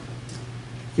said,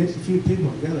 get a few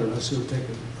people together, let's go take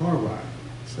a car ride.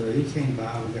 So he came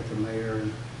by, we got the mayor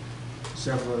and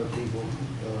several other people,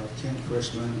 Ken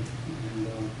Chrisman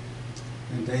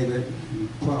and David, and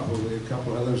probably a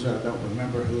couple others I don't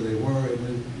remember who they were.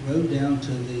 And we rode down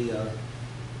to the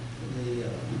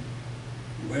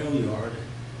rail yard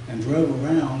and drove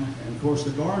around, and of course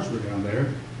the guards were down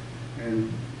there.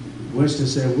 And Winston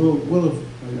said,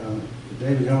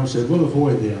 David Howard said, we'll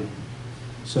avoid them.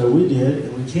 So we did,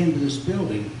 and we came to this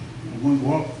building. And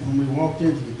when we walked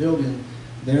into the building,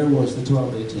 there was the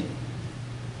 1218.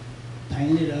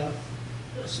 Painted up,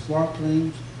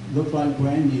 sparkling, looked like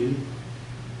brand new.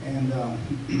 And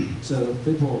so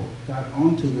people got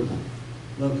onto the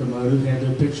locomotive, had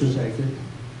their pictures taken,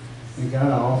 and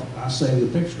got off. I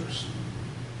saved the pictures.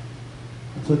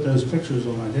 I put those pictures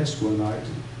on my desk one night.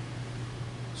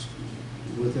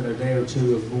 Within a day or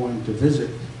two of going to visit,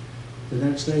 the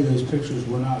next day those pictures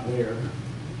were not there.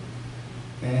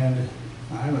 And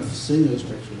I haven't seen those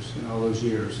pictures in all those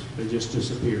years. They just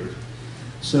disappeared.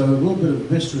 So a little bit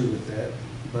of mystery with that.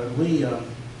 But we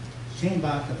came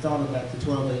back and thought about the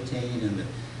 1218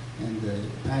 and the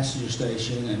passenger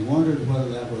station and wondered whether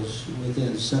that was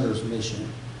within Center's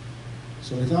mission.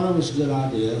 So we thought it was a good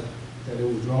idea that it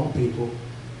would draw people,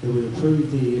 it would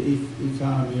improve the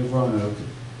economy of Roanoke.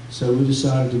 So we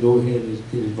decided to go ahead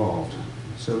and get involved.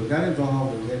 So we got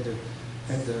involved, and we had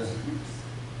the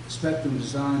Spectrum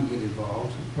Design get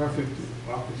involved, a perfect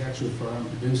architectural firm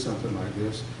to do something like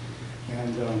this.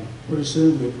 And pretty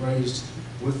soon we had raised,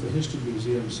 with the History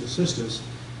Museum's assistance,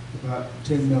 about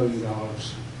 $10 million.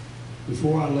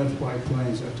 Before I left White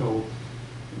Plains, I told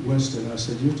Winston, I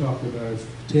said, you're talking about a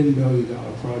 $10 million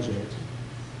project.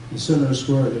 The Senator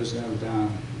Square doesn't have a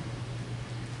dime.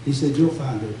 He said, you'll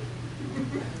find it.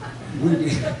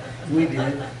 We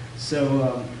did.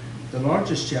 So the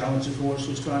largest challenge, of course,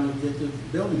 was trying to get the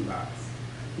building back.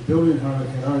 The building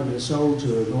had already been sold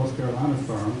to a North Carolina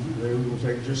firm. They were going to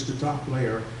take just the top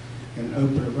layer and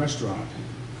open a restaurant.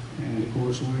 And of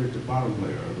course, we're at the bottom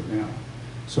layer of it now.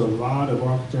 So a lot of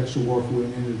architectural work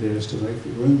went into this to make the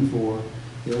room for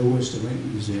the old Winston Link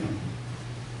Museum.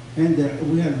 And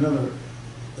we had another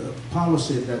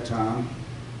policy at that time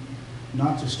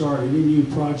not to start any new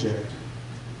project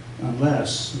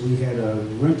unless we had a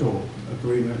rental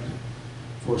agreement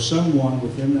for someone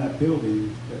within that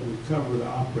building that would cover the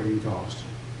operating cost.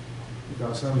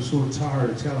 Because I was sort of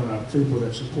tired of telling our people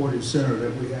that supported Center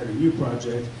that we had a new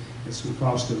project, it's going to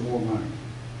cost them more money.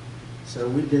 So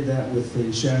we did that with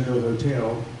the Shenandoah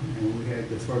Hotel, and we had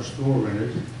the first floor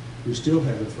rented. We still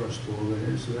have the first floor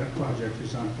rented, so that project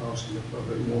is not costing the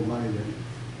public more money than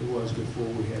it was before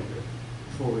we had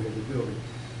the building.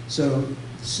 So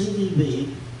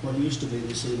CVB, what used to be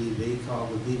the CVB,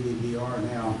 called the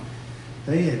VVBR now,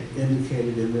 they had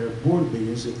indicated in their board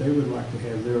meetings that they would like to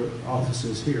have their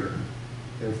offices here.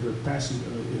 If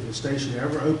the station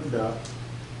ever opened up,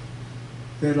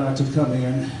 they'd like to come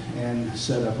in and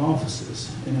set up offices.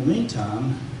 In the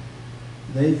meantime,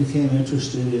 they became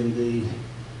interested in the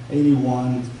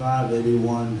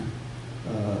 581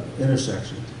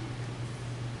 intersection.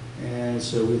 And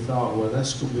so we thought, well,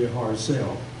 that's going to be a hard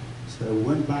sell. So we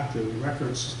went back to the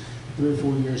records 3 or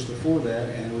 4 years before that,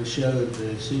 and we showed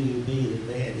the CUB that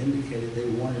they had indicated they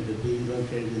wanted to be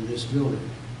located in this building.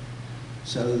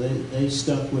 So they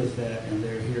stuck with that, and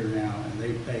they're here now, and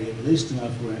they pay at least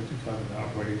enough rent to cover the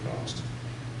operating cost.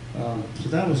 So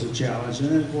that was a challenge, and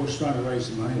then of course trying to raise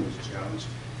the money was a challenge.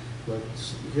 But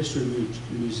the History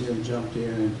Museum jumped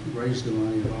in and raised the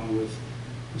money along with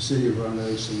the City of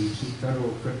Roanoke, some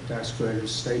federal tax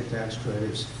credits, state tax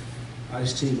credits,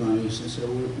 ICE-T monies, and so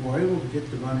we were able to get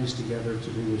the monies together to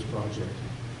do this project.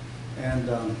 And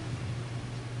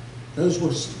those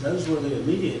were the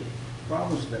immediate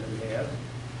problems that we had.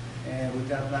 And we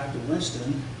got back to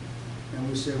Winston, and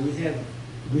we said we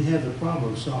have the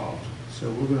problem solved, so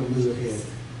we're going to move ahead.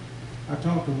 I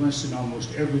talked to Winston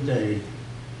almost every day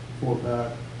for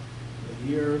about a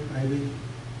year, maybe,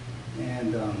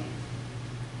 and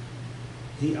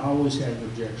he always had an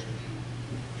objection.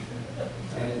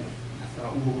 And I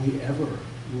thought, will we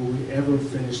ever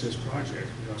finish this project?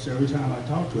 Because every time I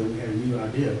talked to him, he had a new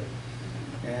idea.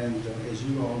 And as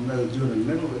you all know, during the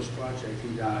middle of this project, he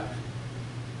died.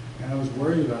 And I was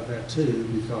worried about that too,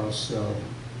 because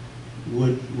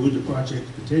would the project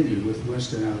continue with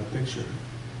Winston out of the picture.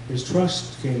 His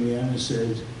trust came in and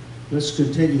said, let's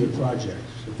continue the project.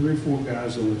 So 3 or 4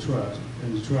 guys on the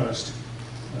trust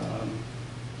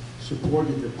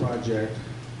supported the project.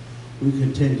 We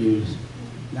continued.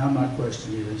 Now my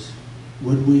question is,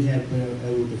 would we have been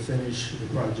able to finish the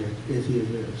project if he had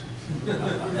lived?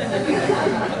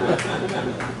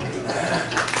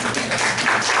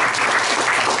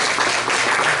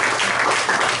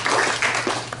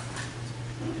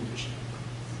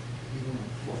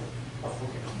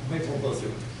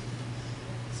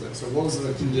 So what was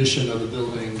the condition of the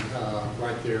building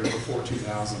right there before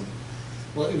 2000?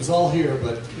 Well, it was all here,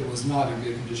 but it was not in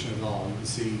good condition at all. You can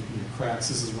see cracks.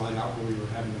 This is right out where we were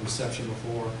having the reception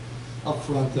before. Up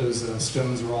front, those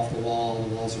stones are off the wall.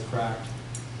 The walls are cracked.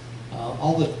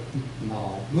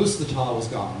 Most of the tile was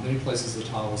gone. Many places the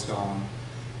tile was gone.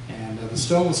 And the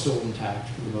stone was still intact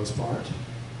for the most part.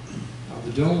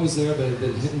 The dome was there, but it had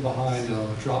been hidden behind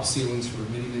drop ceilings for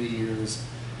many, many years.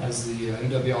 As the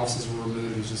N&W offices were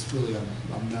removed, it was just really a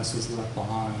mess was left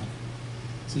behind.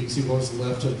 So you can see what was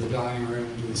left of the dining room.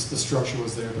 The structure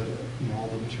was there, but all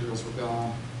the materials were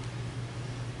gone.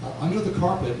 Under the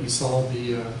carpet, you saw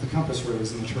the compass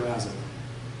rose and the terrazzo,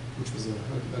 which was a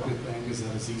good thing because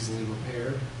that is easily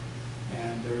repaired.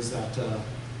 And there's that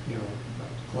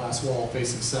glass wall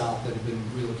facing south that had been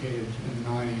relocated in the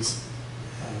 90s,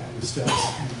 and the steps.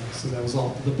 So that was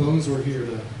all. The bones were here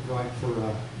to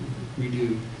for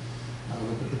redo.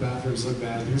 The bathrooms look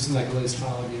bad. Here's that glazed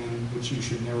tile again, which you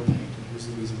should never paint. And here's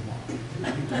the reason why.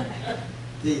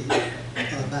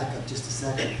 Back up just a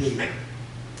second.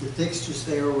 The fixtures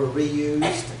there were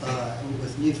reused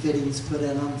with new fittings put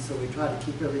in them, so we try to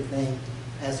keep everything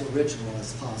as original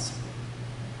as possible.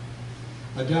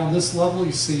 Down this level,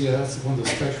 you see that's one of the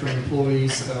Spectrum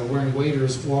employees wearing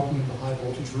waders walking in the high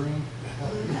voltage room. I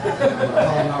would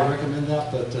probably not recommend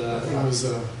that, but it was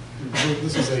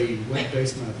this was a wet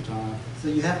basement at the time. So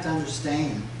you have to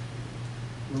understand,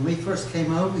 when we first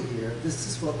came over here, this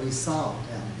is what we saw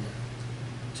down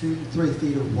here. 2 to 3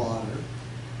 feet of water.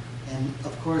 And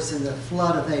of course, in the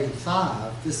flood of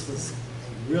 '85, this was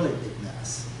a really big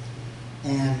mess.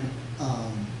 And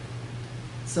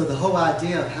so the whole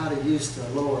idea of how to use the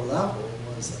lower level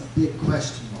was a big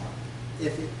question mark,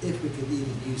 if we could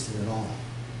even use it at all.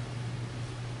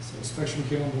 So Spectrum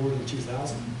came on board in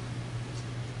 2000.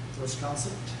 First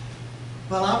concept.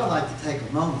 Well, I would like to take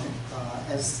a moment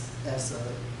as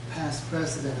a past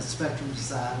president of Spectrum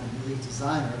Design and lead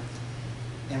designer,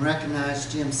 and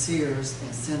recognize Jim Sears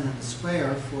and Senator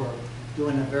Square for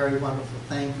doing a very wonderful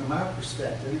thing from our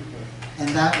perspective, and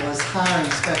that was hiring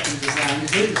Spectrum Design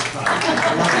to do this project.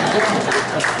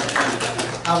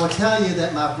 I will tell you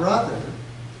that my brother,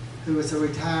 who was a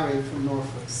retiree from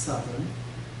Norfolk Southern,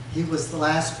 he was the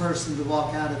last person to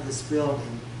walk out of this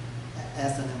building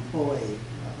as an employee,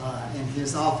 and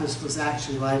his office was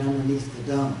actually right underneath the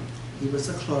dome. He was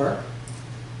a clerk,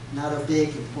 not a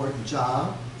big important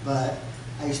job, but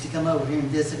I used to come over here and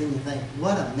visit him and think,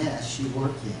 what a mess you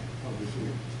work in over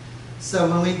here. So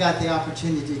when we got the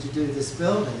opportunity to do this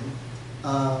building,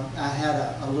 I had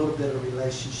a little bit of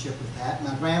relationship with that.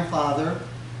 My grandfather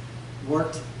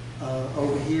worked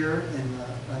over here in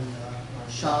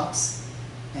the shops,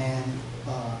 and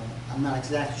I'm not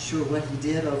exactly sure what he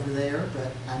did over there,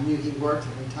 but I knew he worked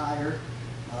and retired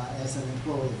as an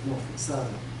employee of Norfolk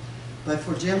Southern. But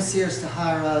for Jim Sears to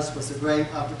hire us was a great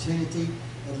opportunity.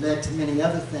 It led to many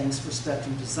other things for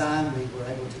Spectrum Design. We were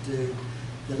able to do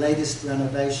the latest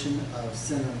renovation of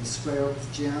Center and Square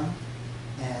with Jim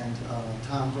and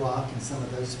Tom Brock and some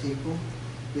of those people.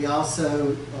 We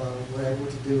also were able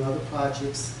to do other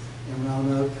projects in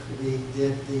Roanoke. We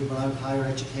did the Roanoke Higher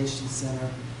Education Center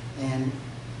and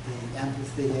the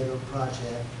amphitheater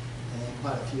project and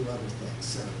quite a few other things.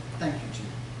 So thank you, Jim.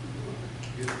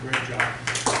 You did a great job.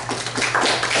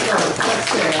 So that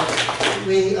said,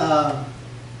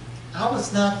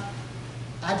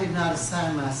 I did not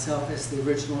assign myself as the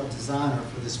original designer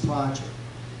for this project.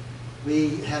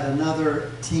 We had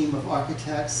another team of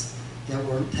architects that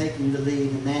were taking the lead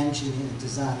in managing and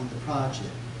designing the project.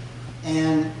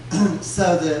 And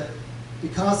so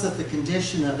because of the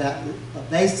condition of that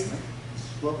basement, is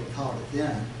what we called it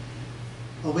then,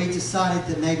 we decided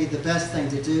that maybe the best thing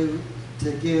to do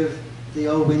to give the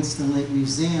old Winston Link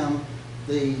Museum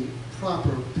the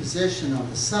proper position on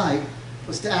the site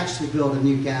was to actually build a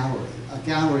new gallery, a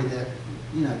gallery that,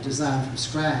 designed from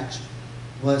scratch,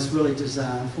 was really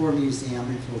designed for a museum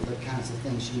and for the kinds of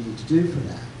things you need to do for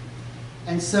that.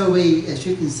 And so we, as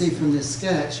you can see from this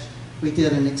sketch, we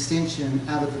did an extension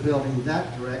out of the building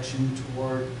that direction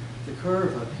toward the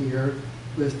curve up here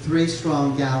with 3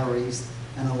 strong galleries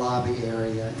and a lobby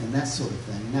area and that sort of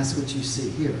thing. And that's what you see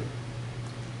here.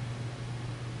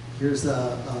 Here's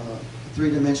a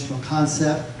three-dimensional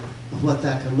concept of what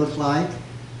that could look like.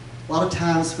 A lot of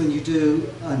times when you do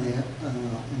an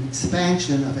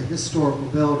expansion of a historical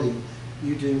building,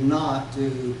 you do not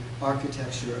do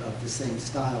architecture of the same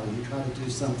style. You try to do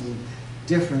something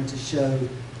different to show,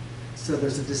 so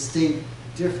there's a distinct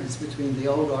difference between the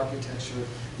old architecture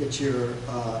that you're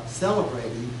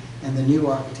celebrating and the new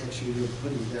architecture you're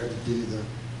putting there to do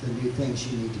the new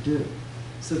things you need to do.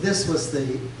 So this was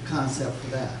the concept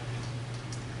for that.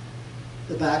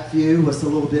 The back view was a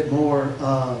little bit more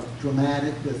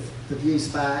dramatic with the views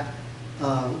back.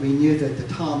 We knew that the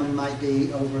Tommen might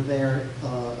be over there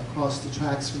across the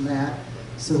tracks from that,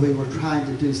 so we were trying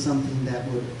to do something that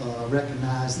would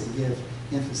recognize and give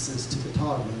emphasis to the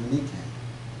Tommen when it came.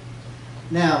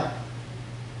 Now,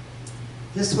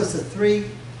 this was a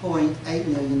 $3.8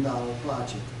 million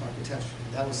project architecturally.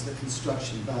 That was the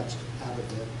construction budget out of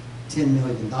the $10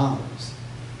 million.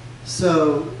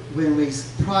 So when we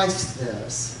priced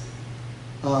this,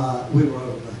 we were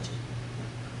over budget.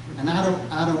 And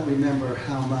I don't remember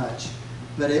how much,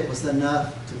 but it was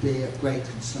enough to be of great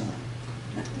concern.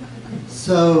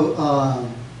 So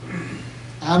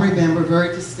I remember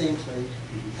very distinctly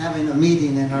having a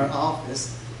meeting in our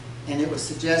office, and it was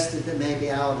suggested that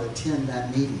maybe I would attend that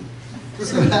meeting.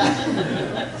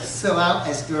 So I,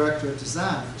 as director of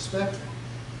design for Spectrum.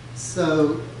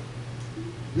 So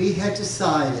we had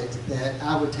decided that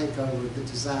I would take over the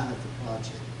design of the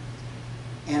project.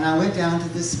 And I went down to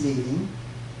this meeting,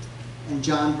 and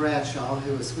John Bradshaw,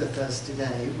 who is with us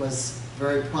today, was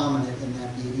very prominent in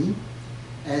that meeting,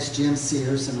 as Jim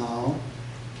Sears and all.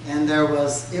 And it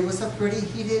was a pretty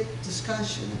heated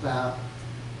discussion about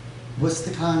what's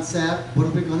the concept, what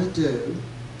are we going to do,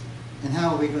 and how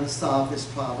are we going to solve this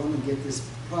problem and get this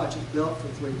project built for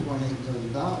 $3.8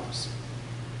 million.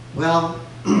 Well,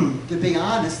 to be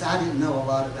honest, I didn't know a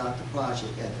lot about the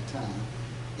project at the time,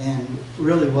 and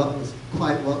really what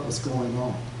was going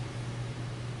on.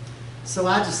 So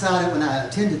I decided when I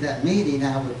attended that meeting,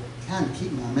 I would kind of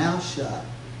keep my mouth shut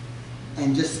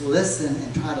and just listen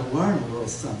and try to learn a little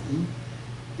something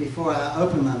before I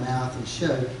opened my mouth and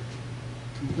showed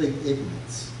complete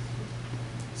ignorance.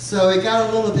 So it got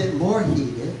a little bit more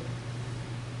heated,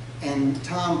 and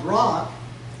Tom Brock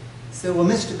said, well,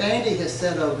 Mr. Bandy has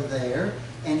sat over there,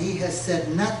 and he has said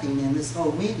nothing in this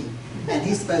whole meeting, and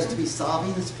he's supposed to be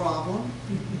solving this problem?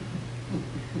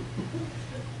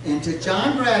 And to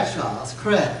John Bradshaw's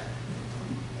credit,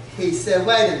 he said,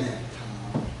 wait a minute,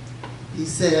 Tom. He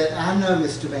said, I know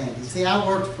Mr. Bandy. See, I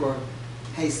worked for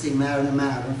Hastings Mariner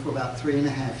Matter for about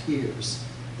 3.5 years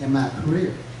in my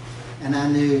career. And I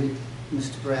knew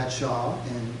Mr. Bradshaw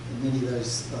and many of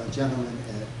those gentlemen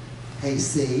at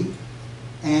Hayseed.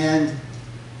 And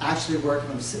actually worked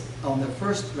on the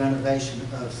first renovation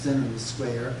of Zimmerman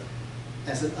Square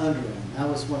as an underling. I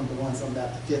was one of the ones on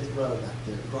about the 5th row back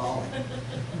there crawling.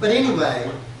 But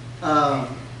anyway,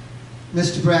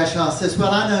 Mr. Bradshaw says,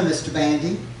 well, I know Mr.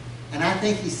 Bandy, and I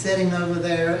think he's sitting over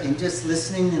there and just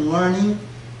listening and learning,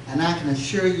 and I can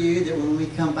assure you that when we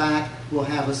come back, we'll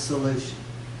have a solution.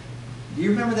 Do you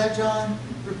remember that, John?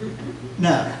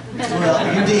 No.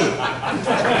 Well, you did.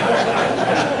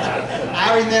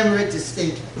 I remember it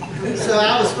distinctly. So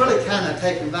I was really kind of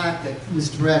taken back that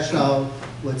Mr. Bradshaw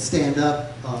would stand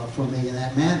up for me in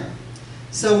that manner.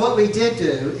 So what we did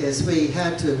do is we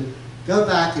had to go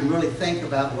back and really think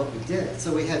about what we did.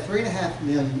 So we had $3.8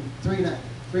 million.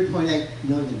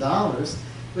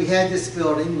 We had this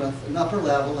building with an upper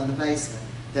level and a basement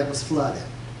that was flooded.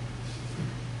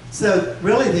 So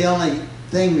really the only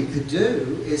thing we could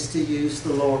do is to use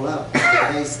the lower level, the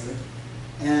basement,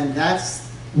 and that's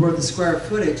where the square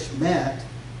footage met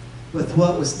with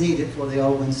what was needed for the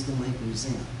old Winston Link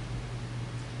Museum.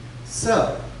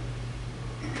 So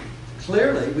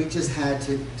clearly we just had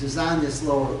to design this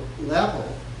lower level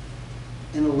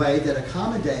in a way that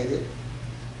accommodated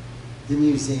the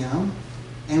museum,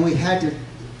 and we had to,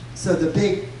 so the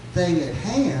big thing at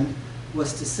hand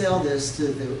was to sell this to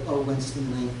the old Winston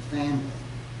Link family.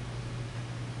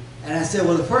 And I said,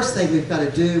 well, the first thing we've got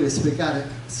to do is we've got to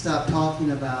stop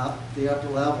talking about the upper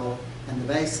level and the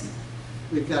basement.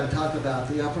 We've got to talk about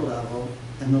the upper level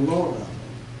and the lower level.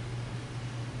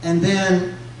 And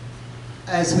then,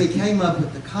 as we came up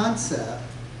with the concept,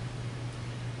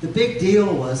 the big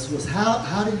deal was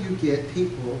how do you get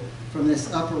people from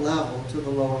this upper level to the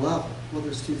lower level? Well,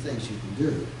 there's two things you can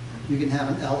do. You can have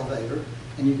an elevator,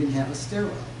 and you can have a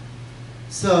stairwell.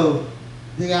 So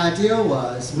the idea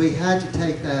was we had to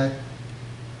take that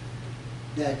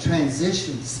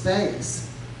transition space,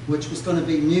 which was going to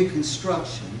be new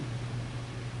construction,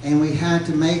 And we had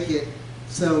to make it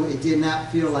so it did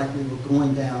not feel like we were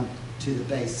going down to the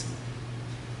basement.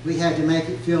 We had to make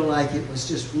it feel like it was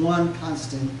just one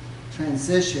constant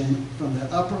transition from the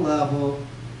upper level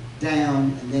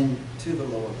down and then to the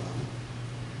lower level.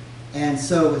 And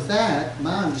so with that,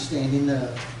 my understanding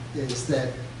is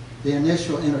that the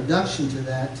initial introduction to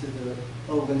that, to the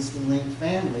old Winston Link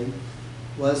family,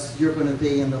 was you're going to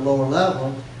be in the lower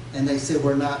level, and they said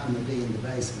we're not going to be in the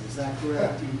basement. Is that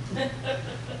correct?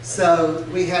 So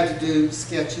we had to do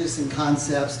sketches and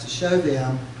concepts to show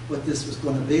them what this was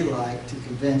going to be like, to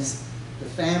convince the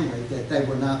family that they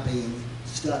were not being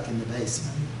stuck in the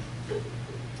basement.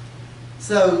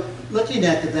 So looking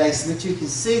at the basement, you can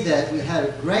see that we had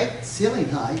a great ceiling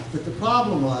height, but the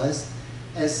problem was,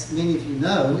 as many of you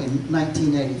know, in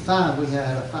 1985 we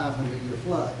had a 500-year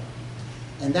flood.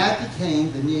 And that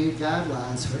became the new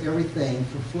guidelines for everything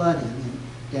for flooding in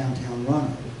downtown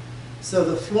Roanoke. So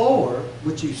the floor,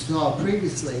 which you saw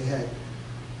previously had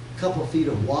a couple feet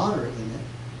of water in it,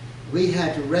 we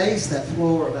had to raise that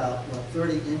floor about, what,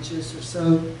 30 inches or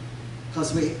so,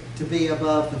 because to be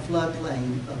above the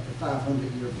floodplain of the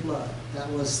 500-year flood. That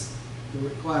was the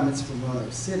requirements from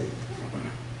Roanoke City.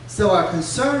 So our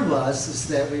concern is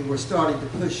that we were starting to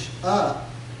push up,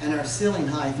 and our ceiling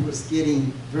height was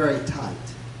getting very tight.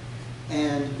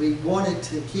 And we wanted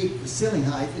to keep the ceiling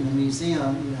height in the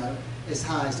museum, as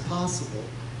high as possible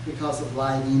because of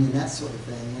lighting and that sort of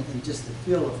thing, and just the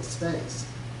feel of the space.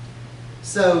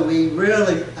 So we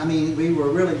were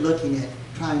really looking at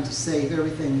trying to save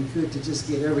everything we could to just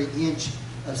get every inch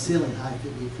of ceiling height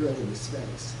that we could in the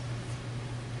space.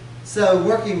 So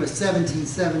working with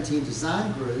 1717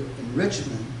 Design Group in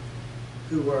Richmond,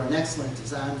 who were an excellent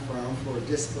design firm for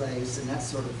displays and that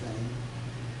sort of thing,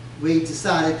 we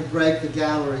decided to break the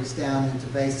galleries down into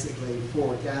basically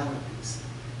 4 galleries.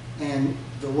 And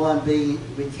the one being,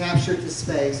 we captured the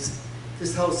space,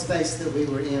 this whole space that we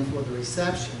were in for the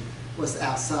reception was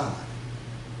outside.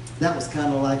 That was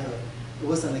kind of like it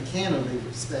wasn't a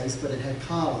cantilever space, but it had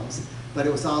columns, but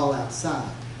it was all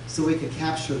outside. So we could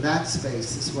capture that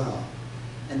space as well.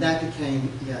 And that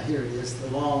became, here it is, the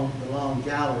long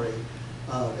gallery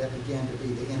that began to be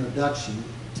the introduction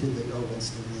to the old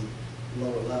Winston Link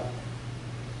lower level.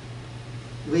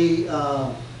 We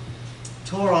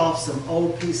tore off some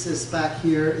old pieces back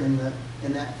here in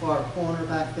that far corner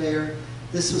back there.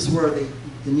 This was where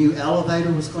the new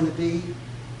elevator was going to be,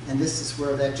 and this is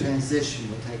where that transition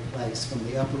will take place from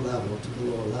the upper level to the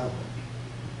lower level.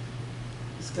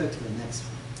 Let's go to the next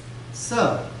one.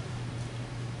 So,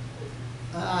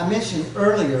 I mentioned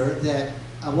earlier that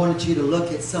I wanted you to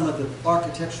look at some of the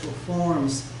architectural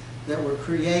forms that were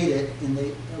created in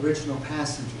the original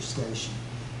passenger station.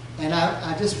 And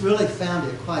I just really found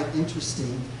it quite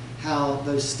interesting how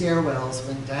those stairwells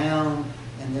went down,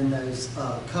 and then those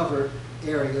covered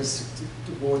areas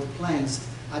to board the planes,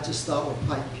 I just thought were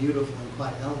quite beautiful and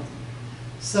quite elegant.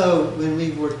 So when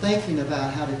we were thinking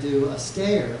about how to do a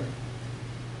stair,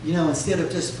 instead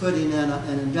of just putting in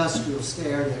an industrial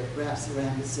stair that wraps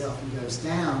around itself and goes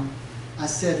down, I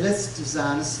said, let's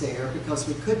design a stair, because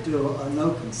we could do an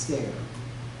open stair.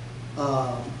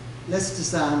 Let's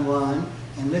design one,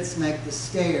 and let's make the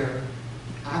stair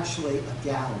actually a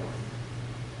gallery.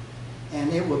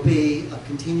 And it will be a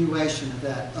continuation of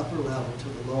that upper level to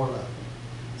the lower level.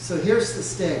 So here's the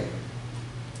stair.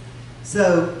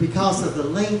 So because of the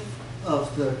length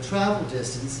of the travel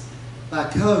distance, by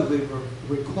code we were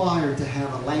required to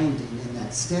have a landing in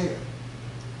that stair.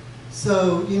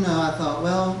 So, I thought,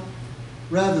 well,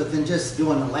 rather than just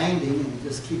doing a landing and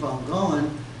just keep on going,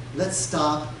 let's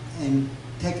stop and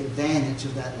take advantage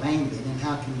of that landing, and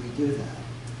how can we do that?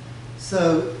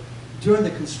 So during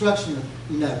the construction,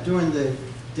 during the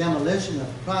demolition of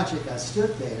the project, I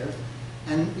stood there,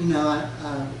 and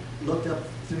I looked up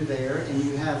through there, and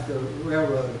you have the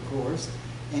railroad, of course,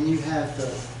 and you have the,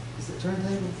 is it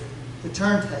turntable? The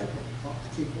turntable.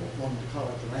 I keep wanting to call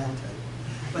it the round table.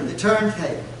 But the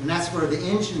turntable, and that's where the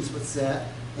engines would set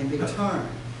and be turned.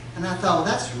 And I thought, well,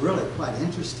 that's really quite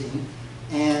interesting.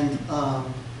 And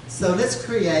so let's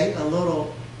create a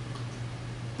little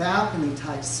balcony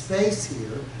type space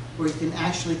here where you can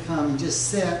actually come and just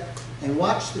sit and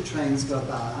watch the trains go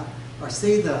by, or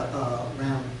see the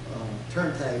round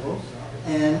turntable,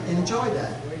 and enjoy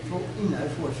that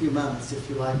for a few moments if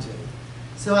you like to.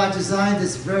 So I designed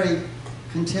this very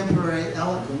contemporary,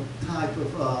 elegant type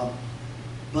of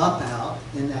bump out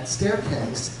in that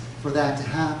staircase for that to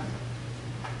happen.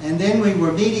 And then we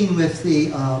were meeting with the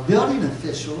building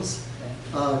officials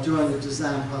during the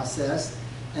design process,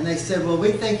 and they said, well,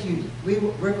 we think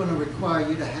we're going to require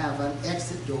you to have an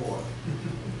exit door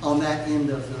on that end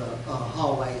of the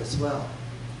hallway as well.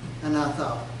 And I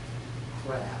thought,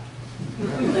 crap. I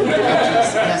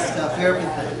just messed up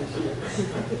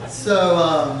everything.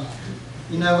 So,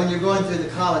 you know, when you're going through the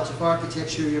College of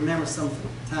Architecture, you remember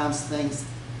sometimes things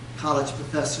college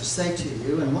professors say to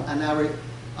you, and I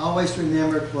always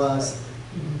remembered was,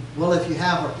 well, if you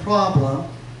have a problem,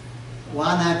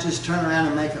 why not just turn around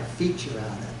and make a feature out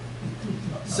of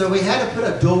it? So we had to put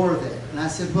a door there, and I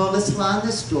said, well, let's line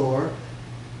this door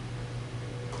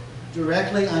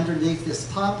directly underneath this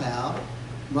pop-out,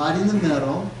 right in the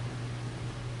middle,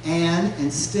 and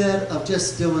instead of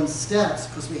just doing steps,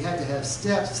 because we had to have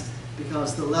steps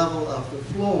because the level of the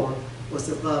floor was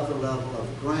above the level of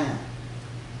the ground.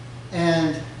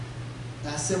 And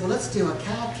I said, well, let's do a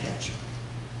cow catcher.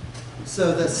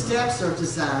 So the steps are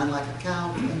designed like a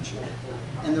cow catcher,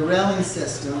 and the railing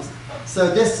systems. So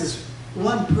this is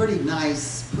one pretty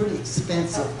nice, pretty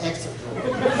expensive exit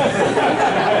door.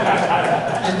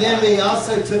 And then we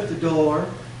also took the door,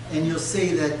 and you'll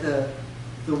see that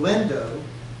the window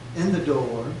in the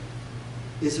door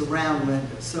is a round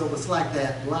window. So it's like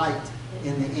that light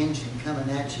in the engine coming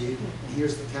at you, and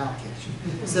here's the cow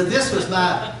catcher. So this was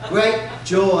my great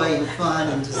joy and fun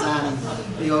in designing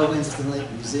the old Winston Link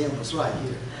Museum, was right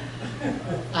here.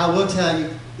 I will tell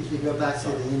you, if you go back to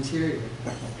the interior,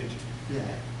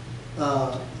 yeah.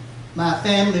 My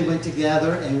family went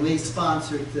together and we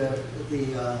sponsored the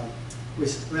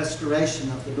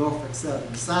restoration of the Norfolk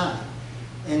Southern sign.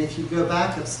 And if you go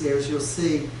back upstairs, you'll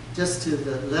see just to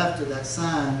the left of that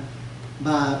sign,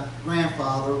 my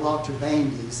grandfather, Walter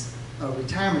Bandy's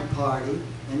retirement party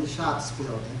in the shops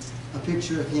building, a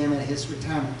picture of him at his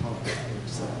retirement party.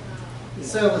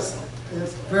 So it was a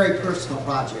very personal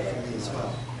project for me as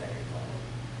well.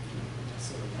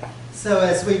 So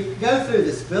as we go through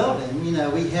this building, you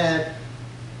know, we had,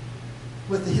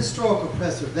 with the historical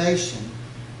preservation,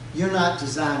 you're not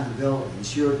designing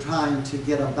buildings, you're trying to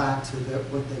get them back to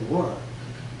what they were,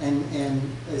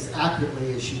 and as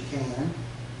accurately as you can.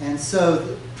 And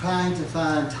so trying to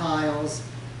find tiles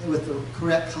with the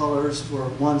correct colors where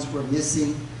ones were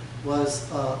missing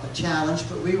was a challenge,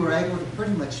 but we were able to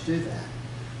pretty much do that.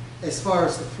 As far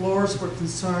as the floors were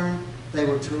concerned, they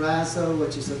were terrazzo,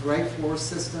 which is a great floor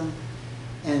system,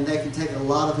 and they can take a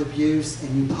lot of abuse,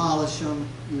 and you polish them,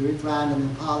 you grind them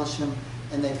and polish them,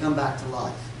 and they come back to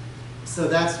life. So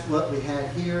that's what we had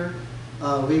here.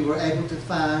 We were able to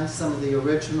find some of the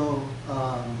original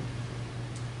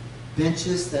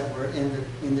benches that were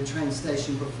in the train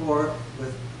station before,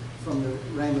 from the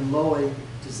Raymond Loewy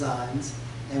designs,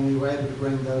 and we were able to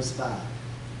bring those back.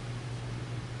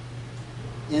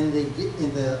 In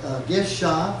the gift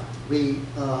shop, we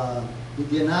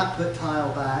did not put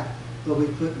tile back, but we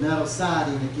put metal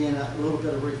siding, again, a little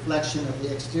bit of reflection of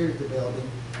the exterior of the building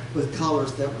with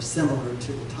colors that were similar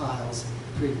to the tiles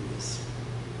previous.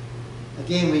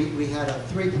 Again, we had a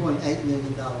 $3.8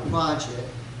 million project,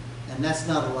 and that's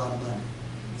not a lot of money.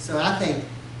 So I think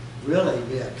really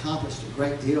we accomplished a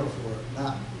great deal for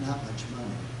not much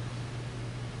money.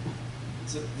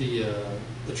 So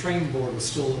the training board was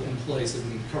still in place. It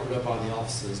had been covered up by the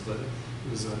offices, but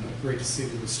it was great to see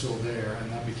that it was still there,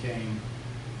 and that became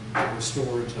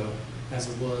restored to as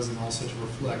it was, and also to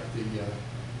reflect the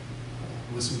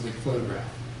Winston Link photograph.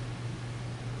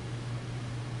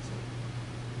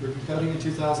 So, ribbon cutting in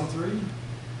 2003. You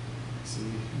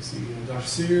see Dr.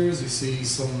 Sears. You see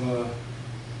some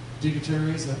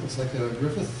dignitaries. That looks like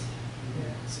Griffith,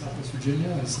 Southwest Virginia,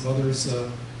 and some others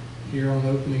here on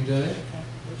opening day.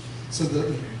 So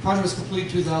the project was complete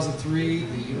in 2003.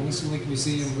 The Winston Link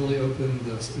Museum really opened in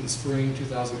the spring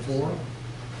 2004. And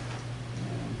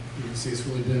you can see it's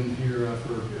really been here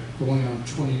for going on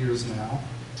 20 years now.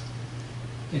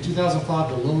 In 2005,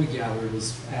 the Loewy Gallery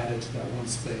was added to that one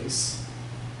space.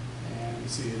 And you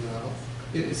see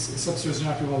it's upstairs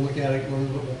now if you want to look at it, learn a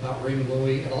little bit about Raymond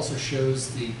Loewy. It also shows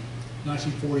the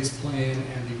 1940s plan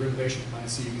and the renovation plan,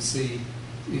 so you can see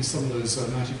some of those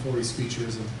 1940s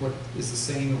features and what is the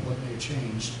same and what may have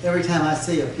changed. Every time I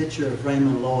see a picture of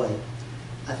Raymond Loewy,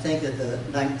 I think of the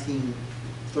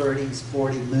 1930s,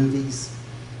 40 movies.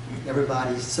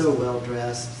 Everybody's so well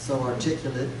dressed, so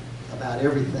articulate about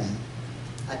everything.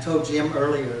 I told Jim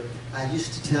earlier, I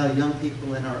used to tell young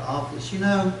people in our office, you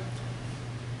know,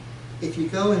 if you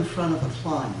go in front of a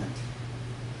client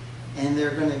and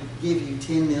they're going to give you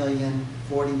 $10 million,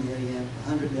 $40 million,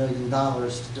 $100 million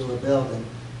to do a building,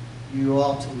 you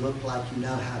ought to look like you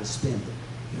know how to spend it.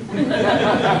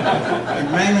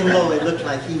 And Raymond Loewy looked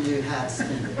like he knew how to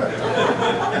spend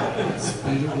it.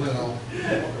 Spend it well.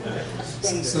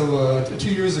 So 2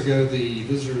 years ago, the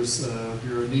Visitors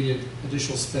Bureau needed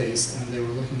additional space, and they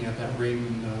were looking at that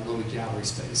Raymond Loewy Gallery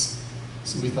space.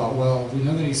 So we thought, well, we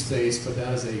know they need space, but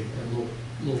that is a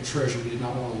little treasure we did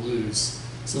not want to lose.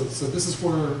 So this is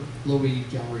where Loewy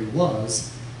Gallery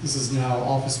was. This is now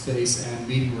office space and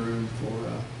meeting room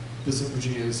for Visit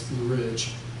Virginia's Blue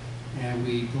Ridge. And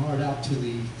we brought it out to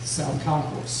the South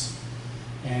Concourse.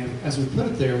 And as we put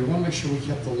it there, we want to make sure we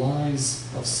kept the lines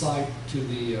of sight to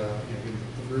the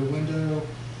rear window,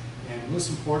 and most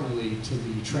importantly, to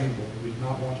the train board. We did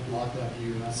not want to block that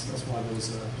view, and that's why those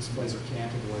displays are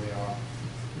canted the way they are.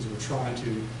 Because we're trying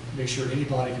to make sure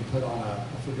anybody can put on a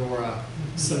fedora,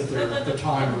 set their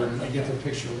timer, and get their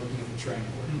picture looking at the train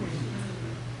board.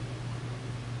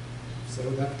 So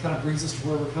that kind of brings us to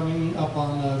where we're coming up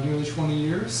on nearly 20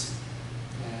 years.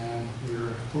 And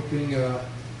we're hoping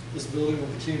this building will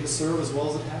continue to serve as well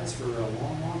as it has for a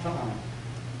long, long time.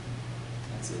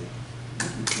 That's it.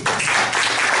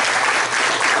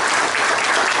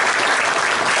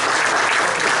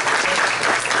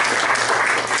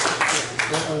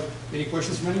 Any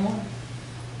questions from anyone?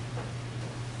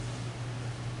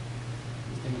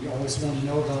 Anything you always want to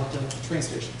know about train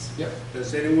stations? Yep.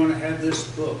 Does anyone have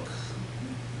this book?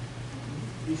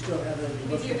 You still have it?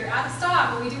 We do. They're out of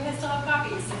stock, but we do still have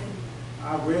copies.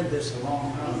 I read this a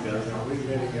long time ago, and I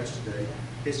reread it yesterday.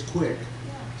 It's quick.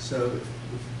 So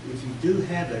if you do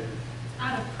have it.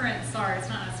 Out of print, sorry, it's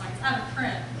not out of stock, it's out of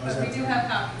print, Oh, but we do have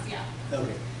copies, yeah.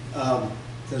 Okay.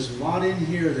 There's a lot in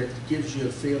here that gives you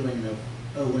a feeling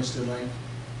of Winston Link,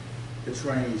 the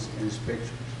trains, and his pictures.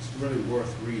 It's really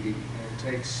worth reading, and it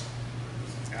takes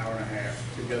an hour and a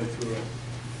half to go through it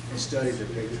and study the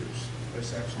pictures.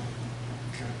 It's excellent.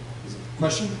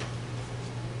 Question?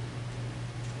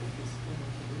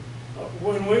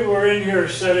 When we were in here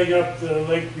setting up the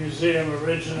Link Museum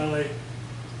originally,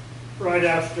 right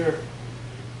after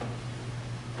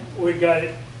we got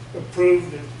it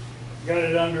approved and got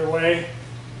it underway,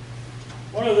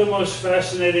 one of the most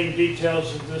fascinating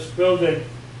details of this building,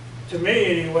 to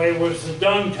me anyway, was the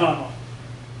dung tunnel.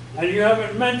 And you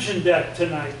haven't mentioned that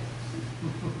tonight.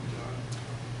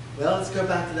 Well, let's go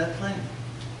back to that plan.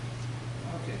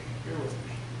 Okay, bear with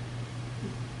me.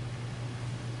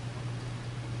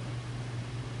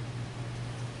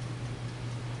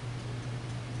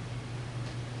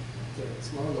 Okay,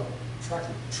 it's lower level,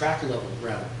 track level,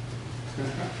 rather.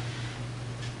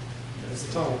 There's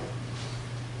the tunnel.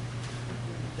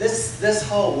 This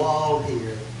whole wall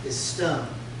here is stone,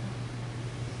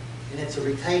 and it's a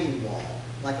retaining wall,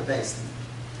 like a basement.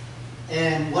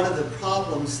 And one of the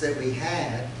problems that we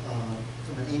had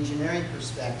from an engineering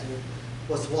perspective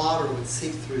was water would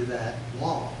seep through that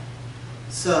wall.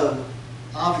 So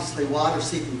obviously water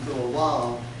seeping through a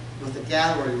wall with a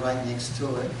gallery right next to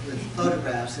it with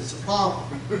photographs is a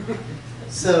problem.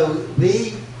 So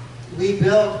we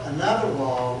built another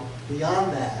wall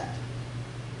beyond that.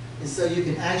 And so you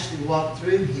can actually walk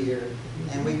through here,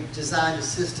 and we designed a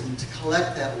system to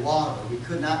collect that water. We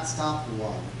could not stop the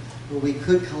water, but we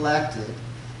could collect it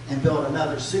and build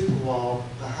another super wall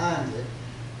behind it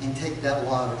and take that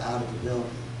water out of the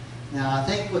building. Now, I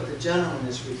think what the gentleman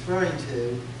is referring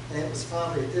to, and it was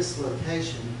probably at this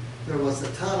location, there was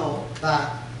a tunnel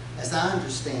back, as I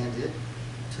understand it,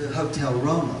 to Hotel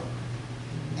Roanoke.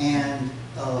 And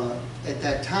at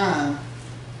that time,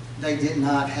 they did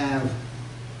not have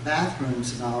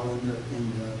bathrooms and all in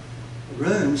the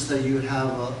rooms, so you would have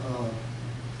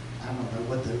I don't know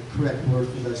what the correct word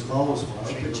for those bowls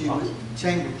was, but you would,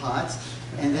 chamber pots,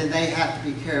 and then they have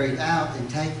to be carried out and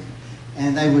taken.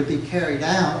 And they would be carried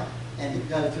out and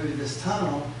go through this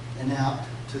tunnel and out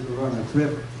to the Roanoke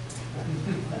River.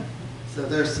 So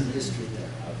there's some history there.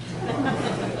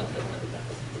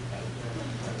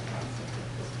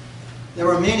 There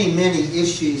were many, many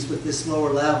issues with this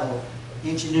lower level,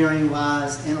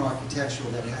 engineering-wise and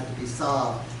architectural, that had to be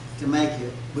solved to make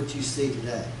it what you see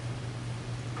today.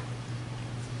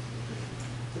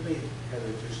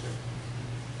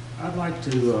 I'd like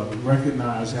to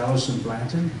recognize Allison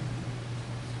Blanton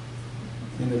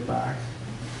in the back.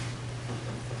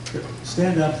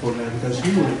 Stand up for a minute, because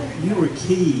you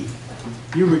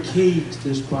were key to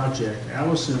this project.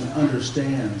 Allison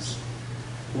understands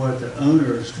what the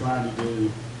owner is trying to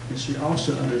do, and she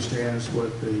also understands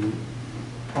what the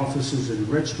offices in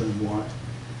Richmond want.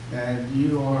 And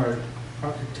you are an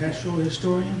architectural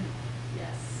historian?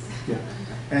 Yes. Yeah.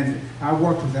 And I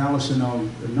worked with Allison on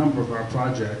a number of our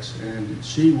projects, and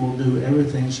she will do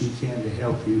everything she can to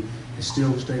help you and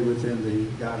still stay within the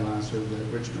guidelines of the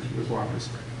Richmond requirements.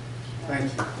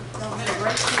 Thank you. Y'all did a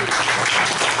great speech.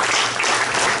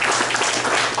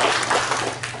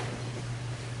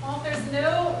 Well, if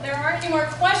there aren't any more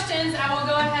questions, I will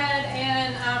go ahead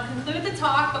and conclude the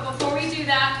talk. But before we do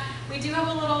that, we do have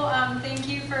a little thank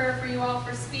you for you all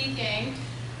for speaking.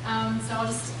 So I'll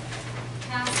just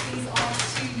pass these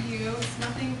off to you. It's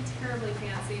nothing terribly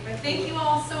fancy, but thank you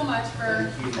all so much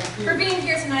for being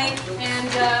here tonight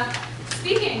and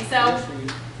speaking. So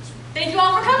thank you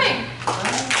all for coming.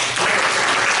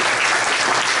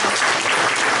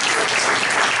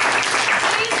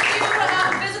 Please do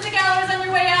visit the galleries on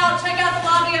your way out. Check out the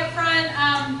lobby up front.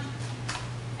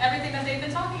 Everything that they've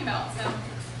been talking about. So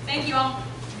thank you all.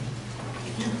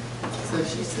 So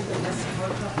she said that that's more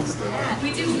copies.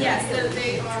 We do, yes. So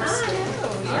they are. I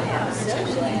know, yeah, so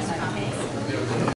glad I came.